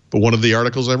 But one of the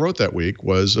articles I wrote that week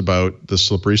was about the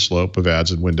slippery slope of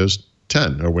ads in Windows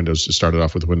 10 or Windows. It started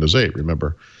off with Windows 8,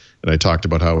 remember? And I talked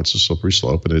about how it's a slippery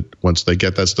slope, and once they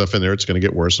get that stuff in there, it's going to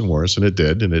get worse and worse, and it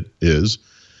did, and it is.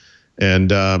 And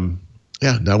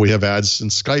now we have ads in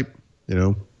Skype.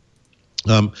 A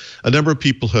number of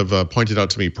people have pointed out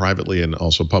to me privately and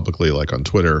also publicly, like on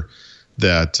Twitter,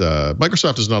 that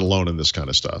Microsoft is not alone in this kind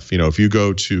of stuff. If you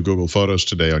go to Google Photos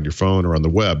today on your phone or on the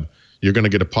web, you're going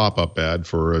to get a pop-up ad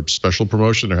for a special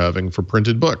promotion they're having for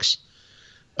printed books.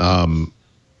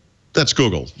 That's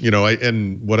Google,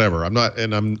 and whatever.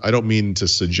 I don't mean to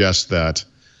suggest that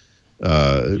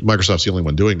Microsoft's the only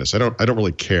one doing this. I don't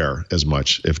really care as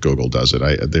much if Google does it.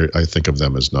 I think of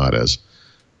them as not as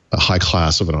a high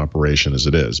class of an operation as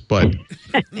it is. But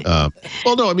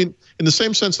well, no, I mean, in the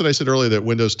same sense that I said earlier that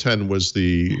Windows 10 was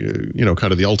the,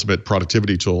 kind of the ultimate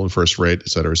productivity tool and first rate, et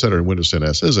cetera, and Windows 10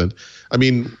 S isn't. I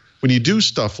mean, when you do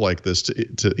stuff like this,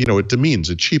 it demeans,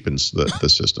 it cheapens the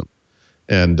system.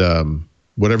 And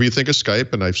whatever you think of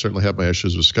Skype, and I've certainly had my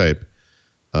issues with Skype,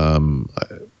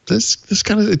 this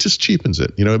kind of, it just cheapens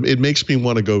it. It makes me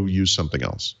want to go use something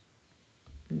else.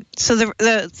 So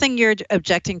the thing you're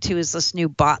objecting to is this new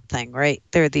bot thing, right?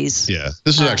 There are these. Yeah,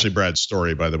 this is actually Brad's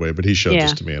story, by the way, but he showed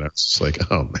this to me, and I was just like,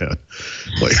 oh man.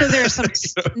 So there are some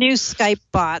new Skype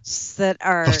bots that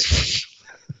are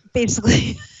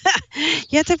basically.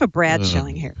 You have to have a Brad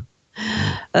showing here.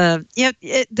 This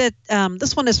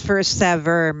one is for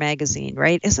Saveur magazine,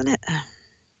 right? Isn't it? I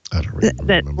don't really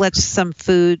that lets some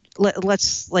food,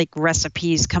 lets like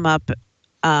recipes come up.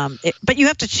 But you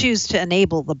have to choose to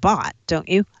enable the bot, don't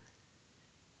you?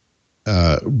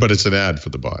 But it's an ad for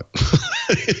the bot.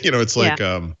 It's like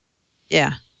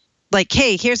like,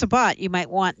 hey, here's a bot you might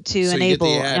want to enable.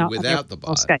 You get the ad without the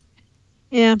bot.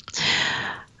 Yeah.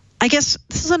 I guess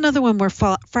this is another one we're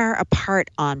far apart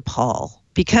on, Paul,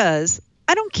 because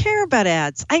I don't care about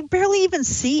ads. I barely even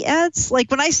see ads.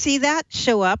 Like when I see that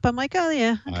show up, I'm like, oh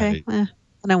yeah, okay. I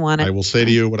don't want it. I will say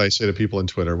to you what I say to people on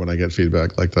Twitter when I get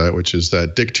feedback like that, which is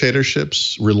that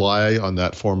dictatorships rely on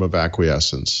that form of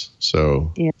acquiescence.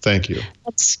 So thank you.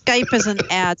 But Skype is an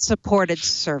ad-supported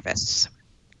service.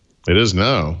 It is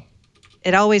now.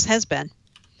 It always has been.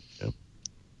 Yep.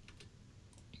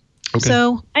 Okay.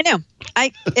 So I know.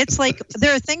 It's like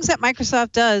there are things that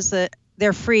Microsoft does that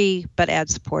they're free but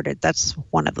ad-supported. That's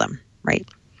one of them, right?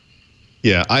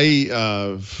 Yeah,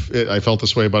 I felt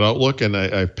this way about Outlook, and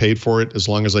I paid for it as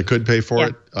long as I could pay for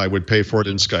it. I would pay for it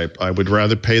in Skype. I would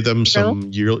rather pay them some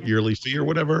yearly fee or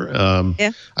whatever.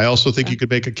 I also think you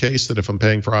could make a case that if I'm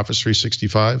paying for Office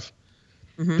 365,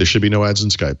 there should be no ads in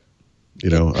Skype.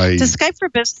 Does Skype for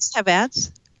Business have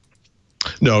ads?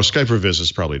 No, Skype for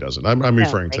Business probably doesn't. I'm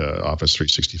referring to Office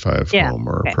 365 Home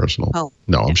or Personal. Home.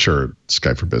 No, I'm sure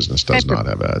Skype for Business does not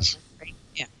have ads.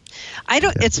 Yeah, I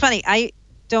don't. It's funny. I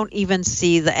don't even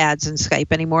see the ads in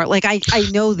Skype anymore. Like I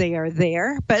know they are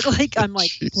there, but like I'm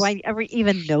like, do I ever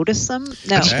even notice them?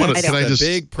 No, I don't.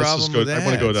 Big problem with ads, I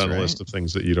want to go down a list of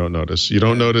things that you don't notice. You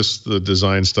don't notice the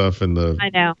design stuff and the. I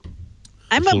know.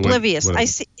 I'm oblivious. I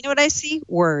see. You know what I see?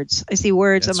 Words. I see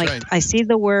words. I'm like, I see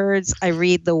the words. I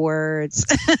read the words.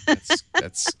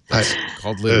 That's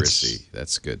called literacy.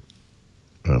 That's good.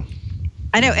 Oh.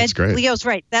 I know, and Leo's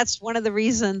right. That's one of the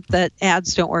reasons that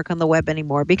ads don't work on the web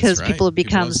anymore, because people have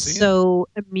become so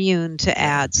immune to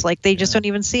ads. Like they just don't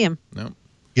even see them. No.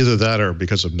 Either that or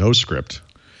because of no script.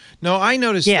 No, I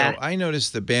noticed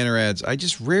the banner ads. I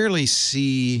just rarely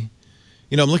see,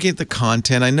 I'm looking at the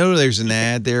content. I know there's an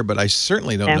ad there, but I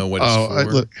certainly don't know what it's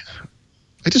for.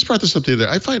 I just brought this up the other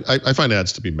day. I find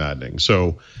ads to be maddening.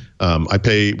 So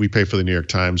we pay for the New York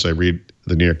Times. I read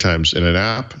the New York Times in an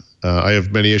app. I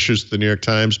have many issues with the New York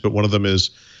Times, but one of them is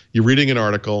you're reading an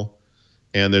article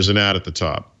and there's an ad at the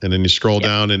top. And then you scroll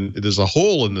down and there's a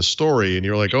hole in the story and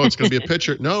you're like, oh, it's going to be a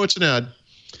picture. No, it's an ad.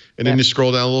 And then you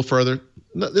scroll down a little further.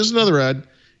 No, there's another ad.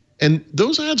 And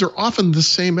those ads are often the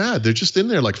same ad. They're just in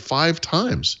there like 5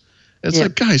 times. And it's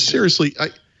like, guys, seriously,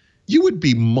 you would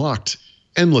be mocked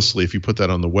endlessly if you put that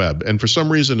on the web. And for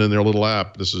some reason in their little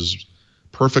app, this is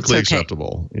perfectly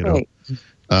acceptable.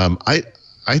 I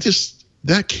just...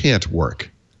 That can't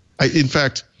work. In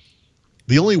fact,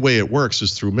 the only way it works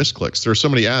is through misclicks. There are so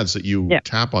many ads that you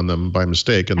tap on them by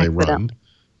mistake and they run.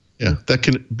 Yeah,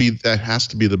 that has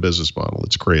to be the business model.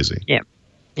 It's crazy. Yeah.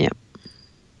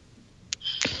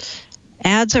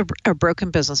 Ads are a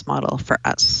broken business model for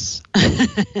us.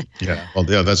 Well,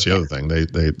 that's the other thing.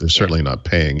 They're certainly not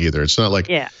paying either. It's not like,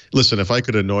 listen, if I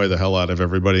could annoy the hell out of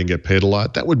everybody and get paid a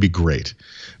lot, that would be great.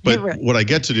 But what I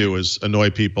get to do is annoy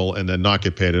people and then not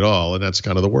get paid at all, and that's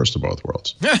kind of the worst of both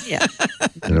worlds. Yeah,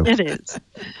 it is.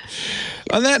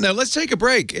 On that note, let's take a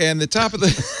break. And the top of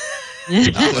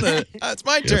the... it's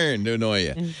my turn to annoy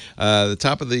you. The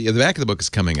top of the back of the book is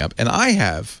coming up, and I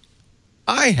have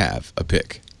a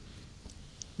pick.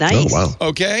 Nice. Oh, wow.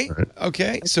 Okay. Right.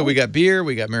 Okay. So we got beer,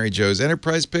 we got Mary Jo's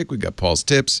enterprise pick, we got Paul's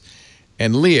tips,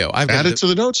 and Leo. I've add it to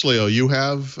the notes, Leo. You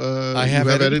have I have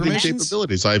editing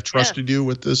capabilities. I've trusted you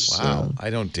with this. Wow. I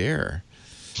don't dare.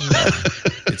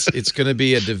 It's going to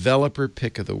be a developer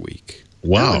pick of the week.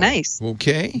 Wow. Oh, nice.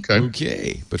 Okay.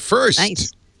 But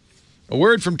first, a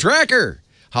word from Tracker.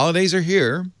 Holidays are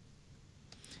here.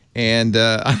 And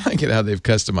I like it how they've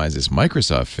customized this.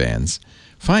 Microsoft fans,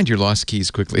 find your lost keys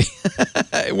quickly.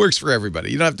 It works for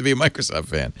everybody. You don't have to be a Microsoft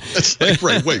fan. That's like,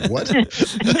 right, wait, what?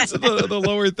 The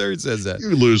lower third says that. You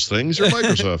lose things, you're a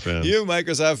Microsoft fan. You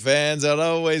Microsoft fans are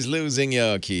always losing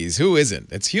your keys. Who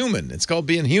isn't? It's human. It's called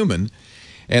being human.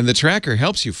 And the tracker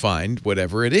helps you find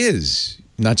whatever it is.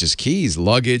 Not just keys,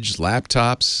 luggage,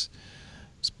 laptops,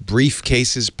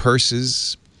 briefcases,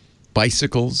 purses,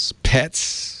 bicycles,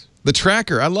 pets. The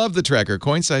tracker, I love the tracker,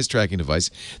 coin-sized tracking device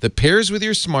that pairs with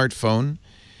your smartphone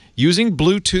using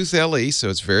Bluetooth LE, so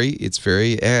it's very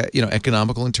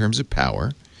economical in terms of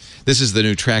power. This is the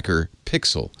new Tracker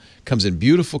Pixel. Comes in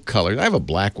beautiful colors. I have a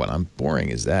black one. I'm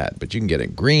boring as that, but you can get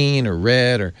it green or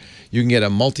red, or you can get a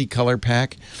multicolor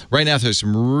pack. Right now, there's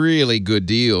some really good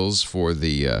deals for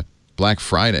the Black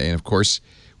Friday, and of course,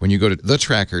 when you go to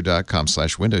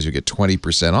thetracker.com/windows, you get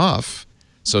 20% off.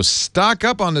 So stock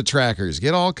up on the trackers.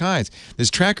 Get all kinds. This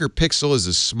Tracker Pixel is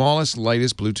the smallest,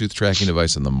 lightest Bluetooth tracking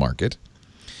device on the market.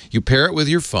 You pair it with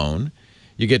your phone.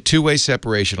 You get two-way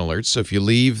separation alerts. So if you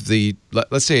leave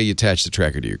let's say you attach the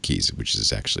tracker to your keys, which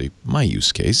is actually my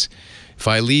use case. If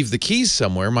I leave the keys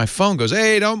somewhere, my phone goes,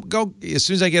 hey, don't go. As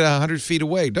soon as I get 100 feet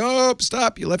away, nope,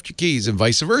 stop, you left your keys, and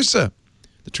vice versa.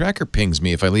 The tracker pings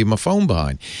me if I leave my phone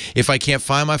behind. If I can't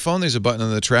find my phone, there's a button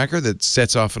on the tracker that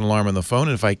sets off an alarm on the phone.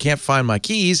 And if I can't find my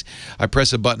keys, I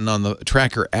press a button on the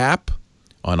tracker app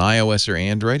on iOS or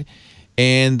Android,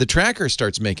 and the tracker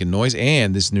starts making noise.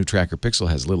 And this new Tracker Pixel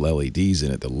has little LEDs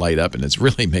in it that light up, and it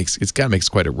kind of makes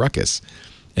quite a ruckus.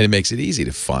 And it makes it easy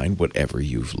to find whatever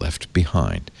you've left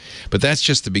behind. But that's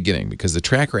just the beginning, because the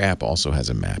tracker app also has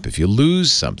a map. If you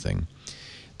lose something,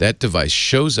 that device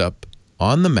shows up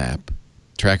on the map.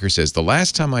 Tracker says, the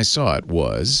last time I saw it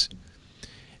was,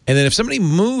 and then if somebody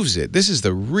moves it, this is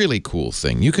the really cool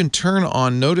thing. You can turn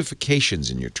on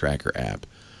notifications in your Tracker app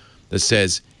that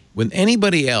says, when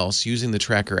anybody else using the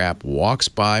Tracker app walks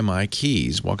by my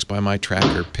keys, walks by my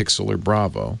Tracker Pixel or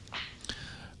Bravo,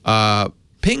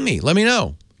 ping me, let me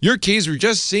know. Your keys were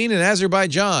just seen in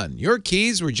Azerbaijan. Your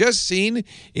keys were just seen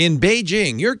in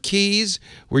Beijing. Your keys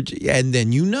were, and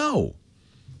then you know.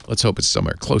 Let's hope it's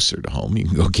somewhere closer to home. You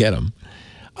can go get them.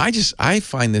 I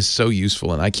find this so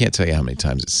useful, and I can't tell you how many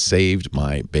times it saved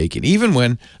my bacon. Even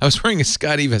when I was wearing a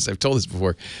Scotty vest, I've told this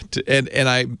before, and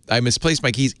I misplaced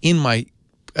my keys in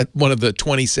one of the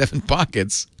 27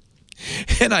 pockets,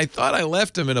 and I thought I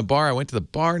left them in a bar. I went to the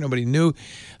bar, nobody knew.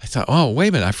 I thought, oh, wait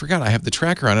a minute, I forgot I have the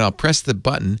tracker on, and I'll press the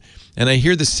button, and I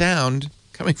hear the sound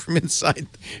coming from inside.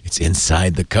 It's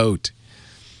inside the coat.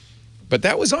 But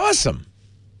that was awesome.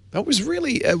 That was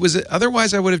really,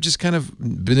 otherwise I would have just kind of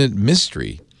been a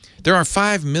mystery. There are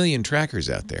 5 million trackers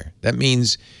out there. That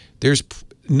means there's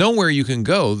nowhere you can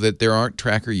go that there aren't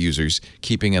tracker users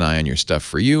keeping an eye on your stuff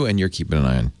for you, and you're keeping an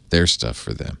eye on their stuff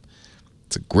for them.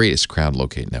 It's the greatest crowd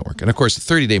locate network. And of course,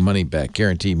 the 30-day money-back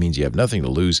guarantee means you have nothing to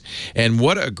lose. And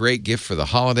what a great gift for the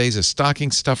holidays, a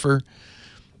stocking stuffer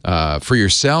for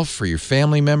yourself, for your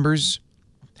family members.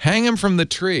 Hang them from the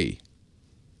tree.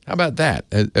 How about that?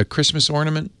 A Christmas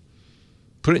ornament?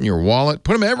 Put it in your wallet.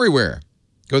 Put them everywhere.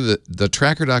 Go to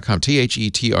thetracker.com,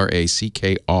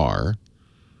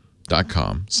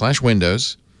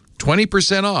 thetracker.com/Windows.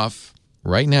 20% off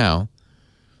right now.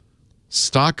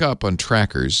 Stock up on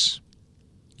trackers.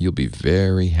 You'll be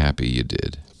very happy you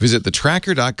did. Visit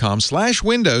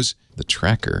thetracker.com/Windows.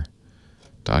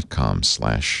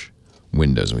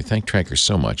 Thetracker.com/Windows. And we thank Tracker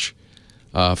so much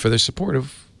for their support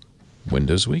of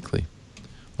Windows Weekly.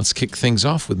 Let's kick things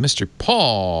off with Mr.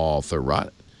 Paul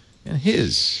Thurrott and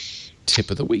his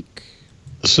tip of the week.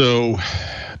 So,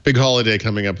 big holiday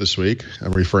coming up this week.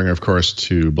 I'm referring, of course,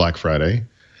 to Black Friday.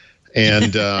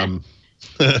 And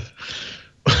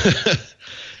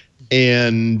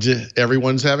and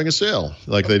everyone's having a sale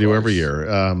like they do every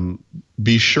year.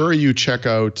 Be sure you check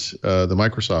out the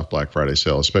Microsoft Black Friday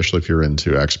sale, especially if you're into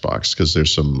Xbox, because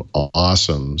there's some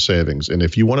awesome savings. And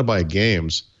if you want to buy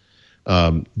games,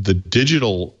 the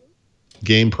digital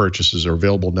game purchases are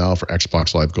available now for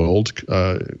Xbox Live Gold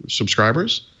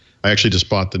subscribers. I actually just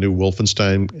bought the new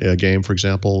Wolfenstein game, for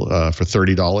example, for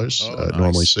 $30, nice.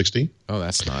 Normally $60. Oh,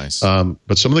 that's nice.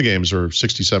 But some of the games are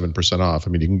 67% off. I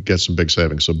mean, you can get some big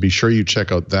savings. So be sure you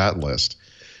check out that list.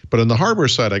 But on the hardware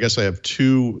side, I guess I have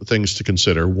two things to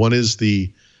consider. One is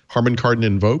the Harman Kardon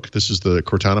Invoke. This is the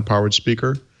Cortana-powered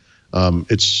speaker.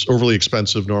 It's overly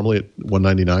expensive normally at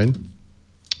 $199.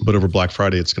 But over Black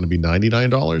Friday, it's going to be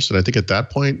 $99. And I think at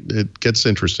that point, it gets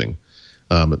interesting.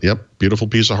 Yep, beautiful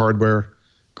piece of hardware,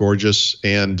 gorgeous,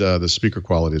 and the speaker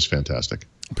quality is fantastic.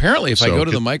 Apparently, if I go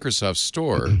to the Microsoft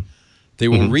store, they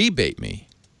will rebate me.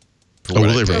 Oh,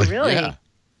 will they really? Yeah.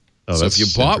 Oh, so if you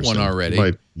bought one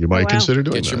already, you might consider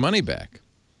doing that. Get your money back.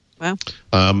 Well,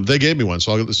 they gave me one,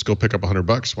 so I'll just go pick up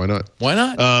 $100. Why not? Why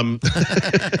not?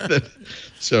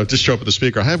 So just show up at the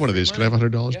speaker. I have one of these. Can I have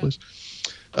 $100, please?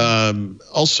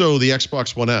 Also, the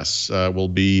Xbox One S will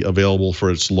be available for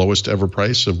its lowest ever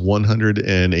price of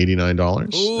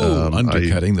 $189. Ooh,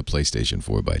 undercutting the PlayStation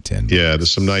 4 by 10 bucks. Yeah,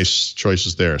 there's some nice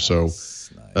choices there. So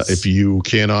if you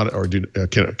cannot or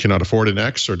cannot afford an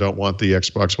X or don't want the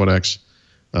Xbox One X,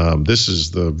 this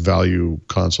is the value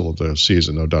console of the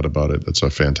season, no doubt about it. It's a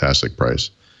fantastic price.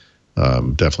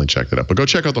 Definitely check that out. But go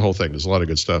check out the whole thing. There's a lot of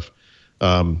good stuff.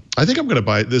 I think I'm going to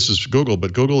buy, this is Google,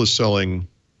 but Google is selling,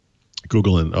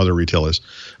 Google and other retailers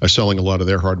are selling a lot of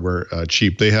their hardware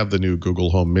cheap. They have the new Google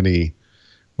Home Mini,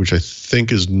 which I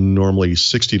think is normally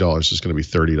 $60, is going to be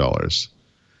 $30.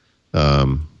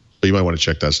 But you might want to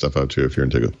check that stuff out too if you're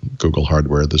into Google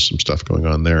hardware. There's some stuff going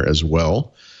on there as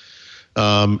well.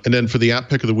 And then for the app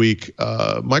pick of the week,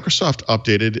 Microsoft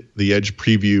updated the Edge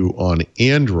preview on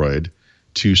Android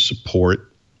to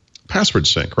support password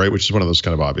sync, right? Which is one of those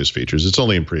kind of obvious features. It's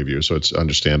only in preview, so it's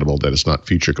understandable that it's not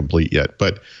feature complete yet.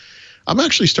 But I'm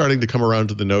actually starting to come around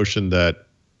to the notion that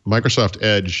Microsoft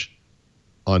Edge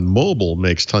on mobile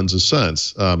makes tons of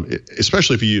sense,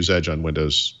 especially if you use Edge on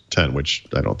Windows 10, which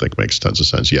I don't think makes tons of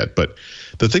sense yet. But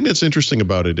the thing that's interesting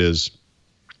about it is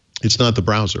it's not the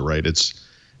browser, right?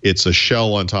 It's a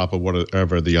shell on top of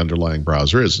whatever the underlying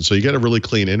browser is. And so you get a really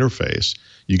clean interface.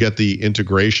 You get the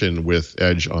integration with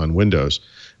Edge on Windows.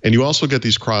 And you also get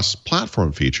these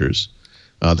cross-platform features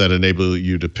that enable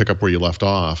you to pick up where you left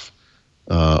off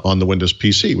on the Windows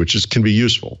PC, which can be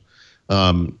useful.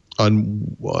 On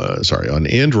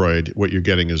Android, what you're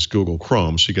getting is Google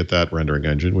Chrome, so you get that rendering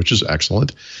engine, which is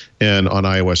excellent. And on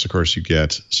iOS, of course, you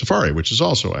get Safari, which is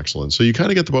also excellent. So you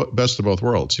kind of get the best of both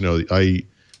worlds. You know, I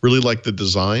really like the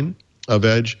design of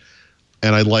Edge,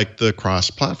 and I like the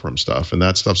cross-platform stuff, and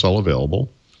that stuff's all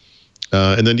available.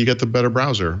 And then you get the better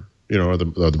browser, you know, or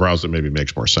the browser that maybe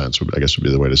makes more sense, I guess would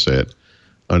be the way to say it,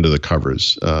 under the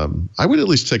covers. I would at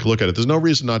least take a look at it. There's no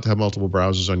reason not to have multiple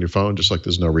browsers on your phone, just like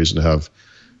there's no reason to have,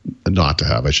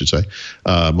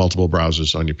 multiple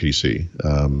browsers on your PC.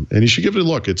 And you should give it a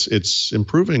look. It's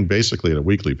improving basically at a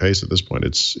weekly pace at this point.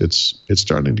 It's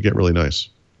starting to get really nice.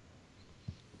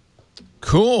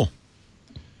 Cool.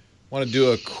 Want to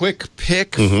do a quick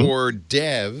pick for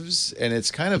devs, and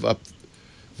it's kind of up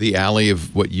the alley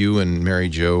of what you and Mary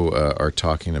Jo are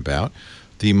talking about.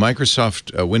 The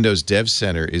Microsoft Windows Dev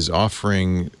Center is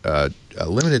offering a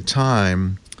limited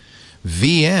time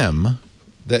VM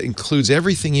that includes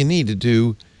everything you need to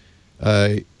do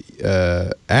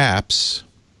apps,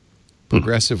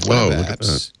 progressive web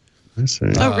apps.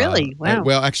 Oh, really? Wow.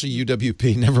 Well, actually,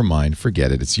 UWP. Never mind. Forget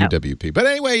it. It's UWP. But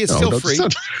anyway, it's still free.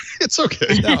 It's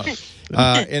okay. No.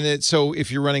 So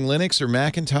if you're running Linux or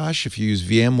Macintosh, if you use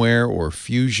VMware or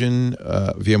Fusion,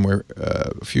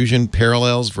 Fusion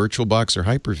Parallels, VirtualBox, or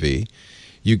Hyper-V,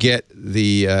 you get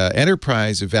the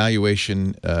Enterprise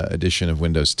Evaluation Edition of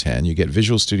Windows 10. You get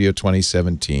Visual Studio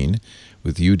 2017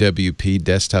 with UWP,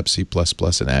 Desktop C++,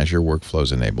 and Azure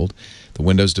workflows enabled. The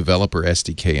Windows Developer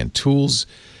SDK and tools.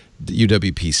 The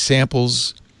UWP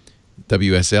samples,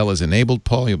 WSL is enabled.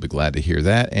 Paul, you'll be glad to hear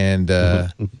that, and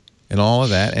all of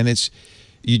that. And it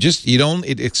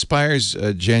expires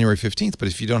January 15th. But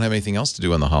if you don't have anything else to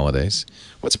do on the holidays,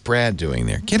 what's Brad doing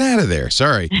there? Get out of there!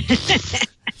 Sorry. You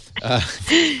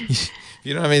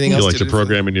don't have anything else you to like do. to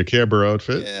program in your Care Bear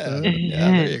outfit. Yeah,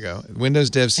 there you go.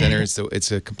 Windows Dev Center.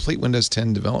 It's a complete Windows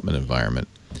 10 development environment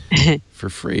for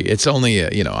free. It's only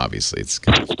obviously it's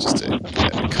kind of just a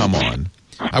come on.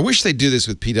 I wish they'd do this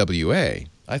with PWA.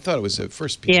 I thought it was at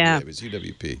first PWA. Yeah. It was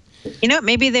UWP. You know,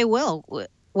 maybe they will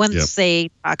once they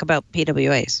talk about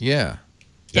PWAs. Yeah,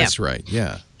 that's right.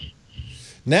 Yeah.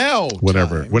 Now,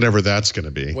 whatever that's going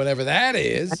to be. Whatever that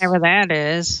is. Whatever that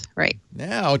is. Right.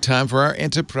 Now, time for our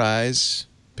Enterprise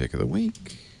Pick of the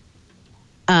Week.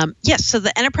 Yes, so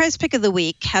the Enterprise Pick of the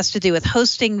Week has to do with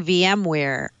hosting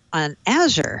VMware on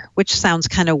Azure, which sounds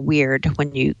kind of weird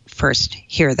when you first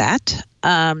hear that.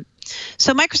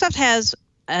 So Microsoft has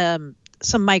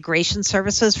some migration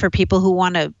services for people who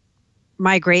want to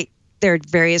migrate their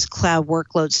various cloud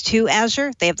workloads to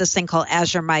Azure. They have this thing called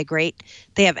Azure Migrate.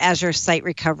 They have Azure Site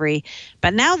Recovery.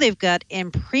 But now they've got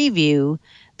in preview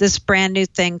this brand new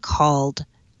thing called,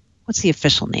 what's the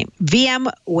official name?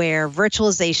 VMware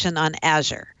Virtualization on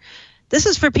Azure. This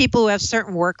is for people who have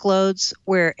certain workloads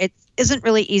where it isn't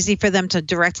really easy for them to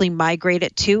directly migrate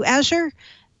it to Azure.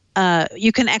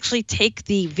 You can actually take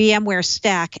the VMware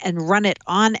stack and run it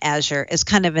on Azure as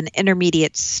kind of an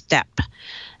intermediate step.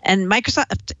 And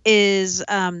Microsoft is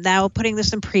now putting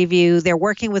this in preview. They're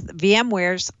working with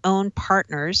VMware's own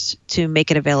partners to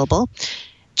make it available.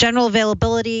 General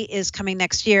availability is coming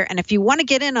next year. And if you want to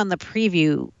get in on the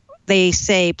preview, they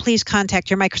say, please contact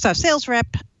your Microsoft sales rep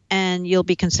and you'll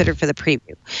be considered for the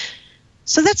preview.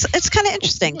 So it's kind of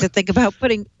interesting to think about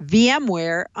putting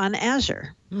VMware on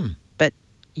Azure. But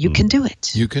you can do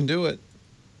it. You can do it.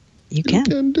 You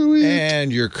can do it.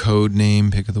 And your code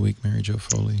name pick of the week, Mary Jo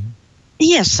Foley.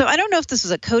 Yes. So I don't know if this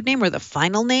is a code name or the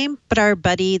final name, but our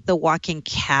buddy, the Walking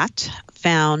Cat,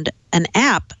 found an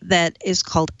app that is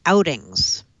called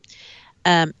Outings.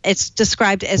 It's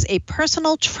described as a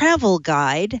personal travel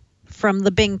guide from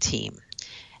the Bing team.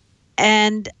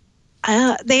 And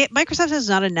Microsoft has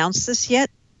not announced this yet.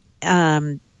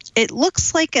 It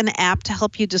looks like an app to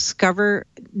help you discover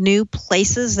new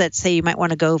places that, say, you might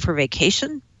want to go for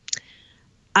vacation.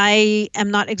 I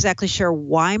am not exactly sure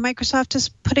why Microsoft is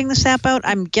putting this app out.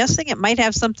 I'm guessing it might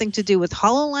have something to do with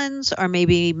HoloLens or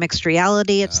maybe mixed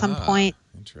reality at some point.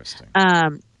 Interesting.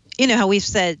 You know how we've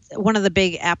said one of the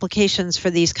big applications for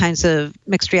these kinds of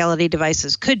mixed reality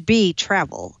devices could be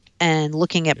travel and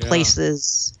looking at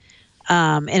places in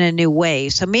a new way.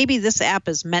 So maybe this app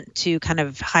is meant to kind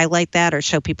of highlight that or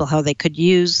show people how they could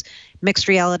use mixed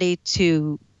reality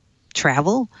to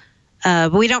travel.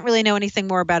 But we don't really know anything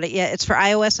more about it yet. It's for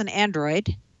iOS and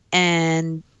Android,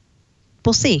 and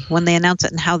we'll see when they announce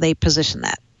it and how they position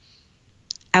that.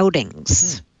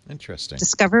 Outings. Interesting.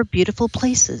 Discover beautiful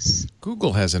places.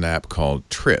 Google has an app called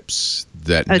Trips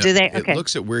that do they? Okay. It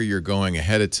looks at where you're going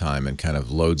ahead of time and kind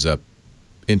of loads up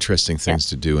interesting things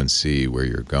to do and see where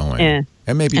you're going. Yeah.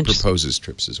 And maybe proposes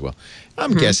trips as well.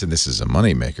 I'm guessing this is a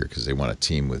moneymaker because they want to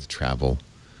team with travel.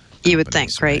 You would think,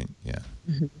 right? Yeah.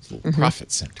 It's a little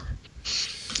profit center.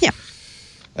 Yeah.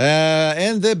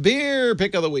 And the beer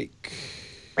pick of the week.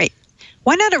 Right.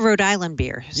 Why not a Rhode Island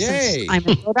beer? Yay. I'm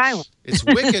in Rhode Island. It's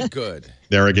wicked good.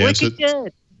 Narragansett. Wicked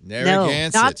good.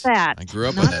 Narragansett. No, not that. I grew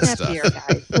up not on that stuff. Beer,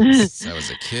 guys. Since I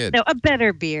was a kid. No, a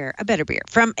better beer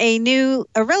from a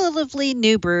relatively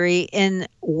new brewery in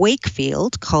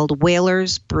Wakefield called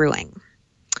Whalers Brewing.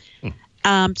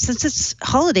 Since it's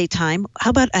holiday time, how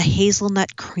about a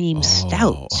hazelnut cream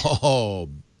stout? Oh,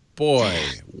 boy.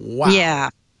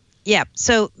 Wow. Yeah.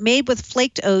 So made with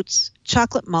flaked oats,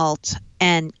 chocolate malt,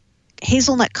 and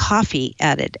hazelnut coffee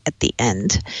added at the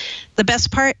end. The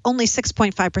best part, only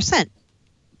 6.5%.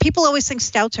 People always think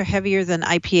stouts are heavier than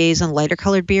IPAs and lighter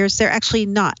colored beers. They're actually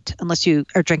not, unless you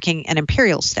are drinking an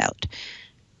imperial stout.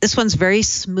 This one's very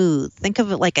smooth. Think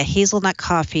of it like a hazelnut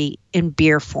coffee in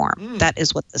beer form. That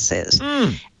is what this is.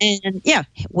 And yeah,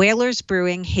 Whalers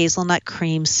Brewing Hazelnut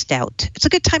Cream Stout. It's a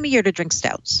good time of year to drink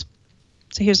stouts.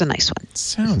 So here's a nice one.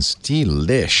 Sounds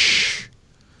delish.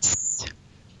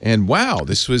 And wow,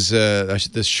 this was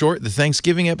the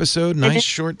Thanksgiving episode. Nice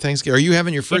short Thanksgiving. Are you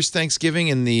having your first Thanksgiving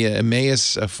in the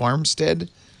Emmaus farmstead?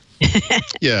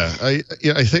 Yeah, I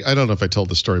think I don't know if I told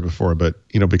the story before, but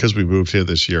because we moved here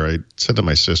this year, I said to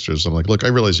my sisters, I'm like, look, I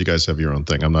realize you guys have your own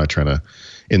thing. I'm not trying to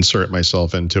insert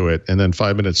myself into it. And then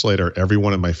 5 minutes later,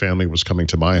 everyone in my family was coming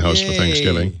to my house for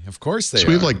Thanksgiving. Of course they are. So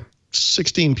we have like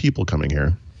 16 people coming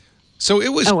here. So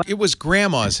it was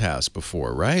Grandma's house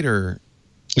before, right? Or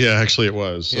yeah, actually it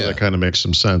was. So that kind of makes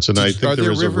some sense. And I think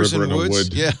there is a river and a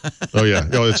wood. Yeah. Oh yeah.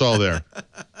 Oh, it's all there.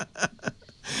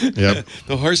 Yep.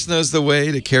 The horse knows the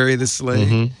way to carry the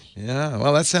sleigh. Yeah.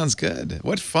 Well, that sounds good.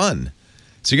 What fun.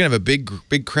 So you're going to have a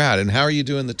big crowd. And how are you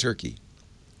doing the turkey?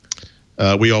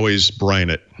 We always brine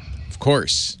it. Of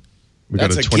course. We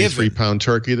got a 23-pound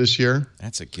turkey this year.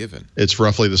 That's a given. It's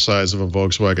roughly the size of a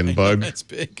Volkswagen Bug. That's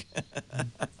big.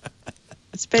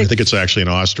 It's big. I think it's actually an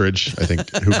ostrich. I think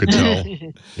who could tell,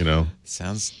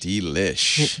 Sounds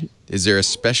delish. Is there a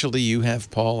specialty you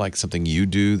have, Paul, like something you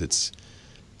do that's,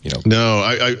 No,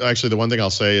 I actually, the one thing I'll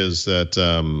say is that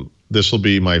this will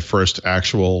be my first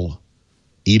actual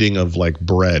eating of like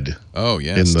bread. Oh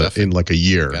yeah, in like a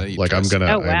year. Like I'm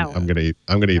gonna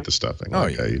eat the stuffing. Oh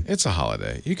yeah, it's a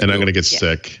holiday. And I'm gonna get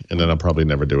sick, and then I'll probably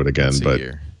never do it again. But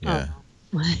yeah.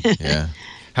 Yeah.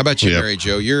 How about you, Mary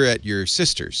Jo? You're at your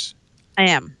sister's. I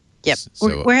am. Yep.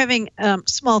 So, we're having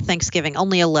small Thanksgiving.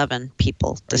 Only 11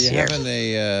 people this year. Are you having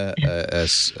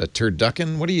a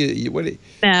turducken? What do you?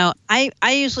 No, I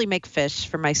usually make fish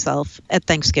for myself at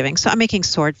Thanksgiving, so I'm making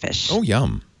swordfish. Oh,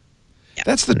 yum. Yep.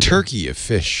 That's the turkey of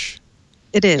fish.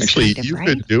 It is. Actually, you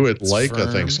could do it like a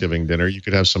Thanksgiving dinner. You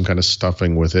could have some kind of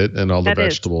stuffing with it, and all the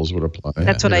vegetables would apply.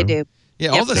 That's what I do. Yeah,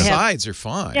 all the sides are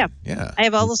fine. Yeah. I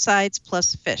have all the sides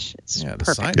plus fish. It's perfect.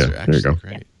 The sides are actually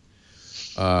great.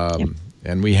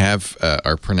 And we have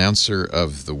our pronouncer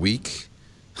of the week,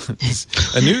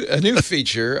 a new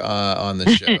feature on the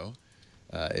show.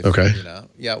 Okay. You know,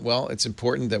 yeah, well, it's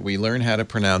important that we learn how to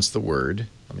pronounce the word.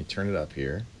 Let me turn it up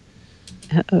here.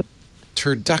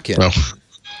 Turducken. Oh.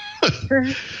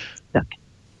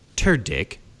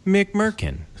 Turdick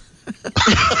McMurkin.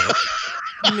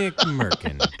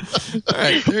 McMurkin. All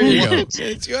right, there you go.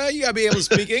 You got to be able to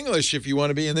speak English if you want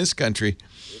to be in this country.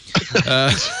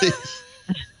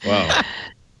 Wow.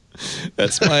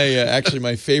 That's actually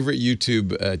my favorite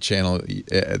YouTube channel.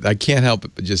 I can't help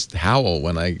but just howl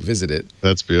when I visit it.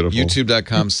 That's beautiful.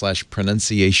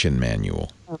 YouTube.com/pronunciation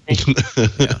manual. Yeah.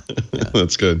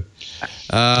 That's good.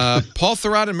 Paul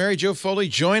Thurrott and Mary Jo Foley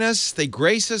join us. They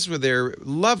grace us with their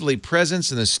lovely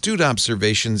presence and astute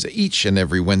observations each and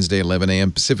every Wednesday, 11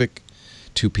 a.m. Pacific,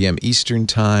 2 p.m. Eastern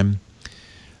Time.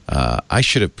 I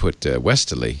should have put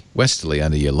Westerly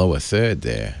under your lower third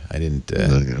there. I didn't.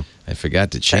 I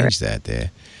forgot to change that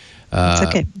there. It's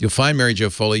okay. You'll find Mary Jo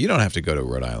Foley. You don't have to go to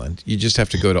Rhode Island. You just have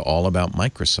to go to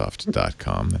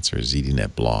allaboutmicrosoft.com. That's her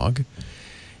ZDNet blog.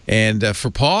 And for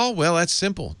Paul, well, that's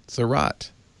simple.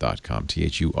 Thurrott.com.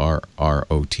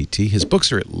 THURROTT. His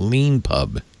books are at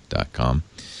leanpub.com.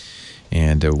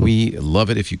 And we love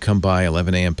it if you come by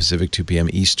 11 a.m. Pacific, 2 p.m.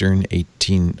 Eastern,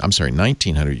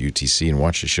 1900 UTC, and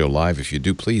watch the show live. If you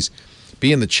do, please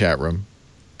be in the chat room.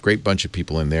 Great bunch of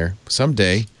people in there.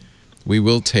 Someday, we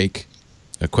will take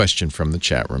a question from the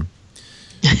chat room.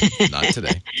 Not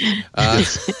today.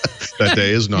 That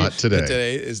day is not today. That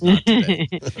day is not today.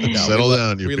 No, Settle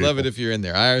down, you We people. love it if you're in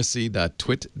there.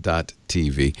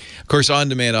 irc.twit.tv. Of course,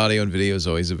 on-demand audio and video is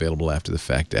always available after the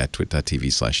fact at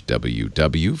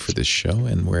twit.tv/WW for this show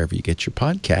and wherever you get your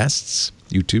podcasts.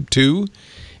 YouTube, too.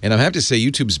 And I'm happy to say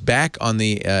YouTube's back on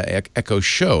the Echo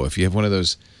Show. If you have one of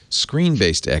those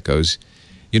screen-based Echoes,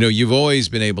 you know, you've always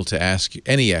been able to ask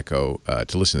any Echo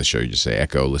to listen to the show. You just say,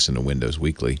 Echo, listen to Windows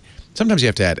Weekly. Sometimes you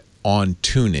have to add on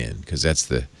TuneIn because that's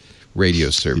the radio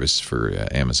service for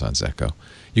Amazon's Echo.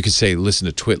 You can say, listen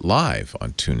to Twit Live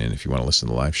on TuneIn if you want to listen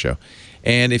to the live show.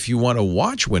 And if you want to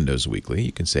watch Windows Weekly,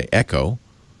 you can say, Echo,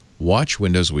 watch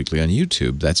Windows Weekly on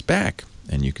YouTube. That's back.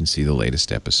 And you can see the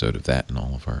latest episode of that and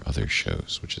all of our other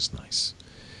shows, which is nice.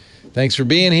 Thanks for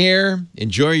being here.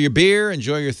 Enjoy your beer.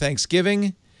 Enjoy your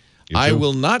Thanksgiving. I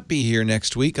will not be here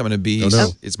next week. I'm going to be,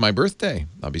 it's my birthday.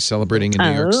 I'll be celebrating in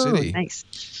New York City. Nice.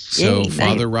 So Yay,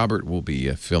 Father Robert will be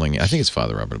filling in. I think it's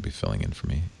Father Robert will be filling in for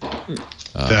me.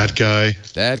 That guy.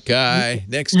 That guy.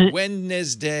 Next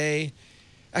Wednesday.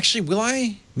 Actually, will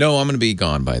I? No, I'm going to be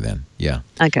gone by then. Yeah.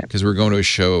 Okay. Because we're going to a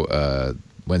show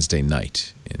Wednesday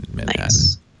night in Manhattan.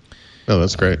 Nice. Oh,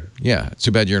 that's great. Yeah. It's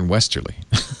too bad you're in Westerly.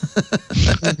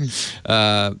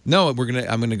 No, I'm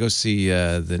gonna go see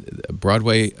the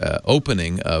Broadway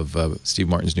opening of Steve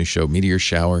Martin's new show, Meteor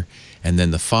Shower, and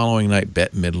then the following night,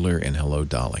 Bette Midler and Hello,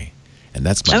 Dolly. And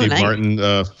that's my Steve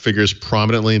Martin figures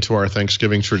prominently into our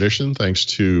Thanksgiving tradition, thanks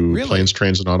to Planes,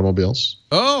 Trains, and Automobiles.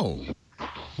 Oh.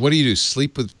 What do you do?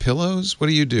 Sleep with pillows? What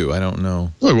do you do? I don't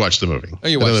know. Well, we watch the movie. Oh,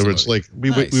 you watch In other the words,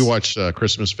 movie. like we watch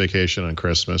Christmas Vacation on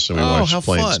Christmas, and we watch how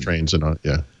Planes, fun. Trains, and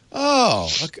yeah. Oh,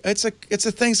 it's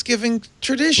a Thanksgiving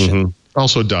tradition.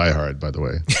 Also, Die Hard, by the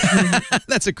way.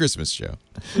 That's a Christmas show.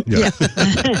 Yeah.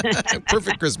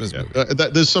 Perfect Christmas movie.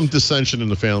 There's some dissension in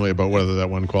the family about whether that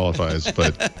one qualifies,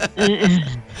 but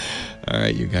All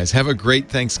right, you guys have a great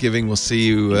Thanksgiving. We'll see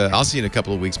you. I'll see you in a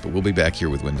couple of weeks, but we'll be back here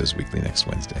with Windows Weekly next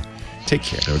Wednesday. Take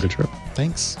care. have a good trip.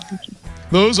 Thanks.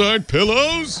 Those aren't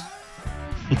pillows.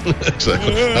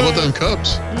 Exactly. How about them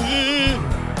Cubs?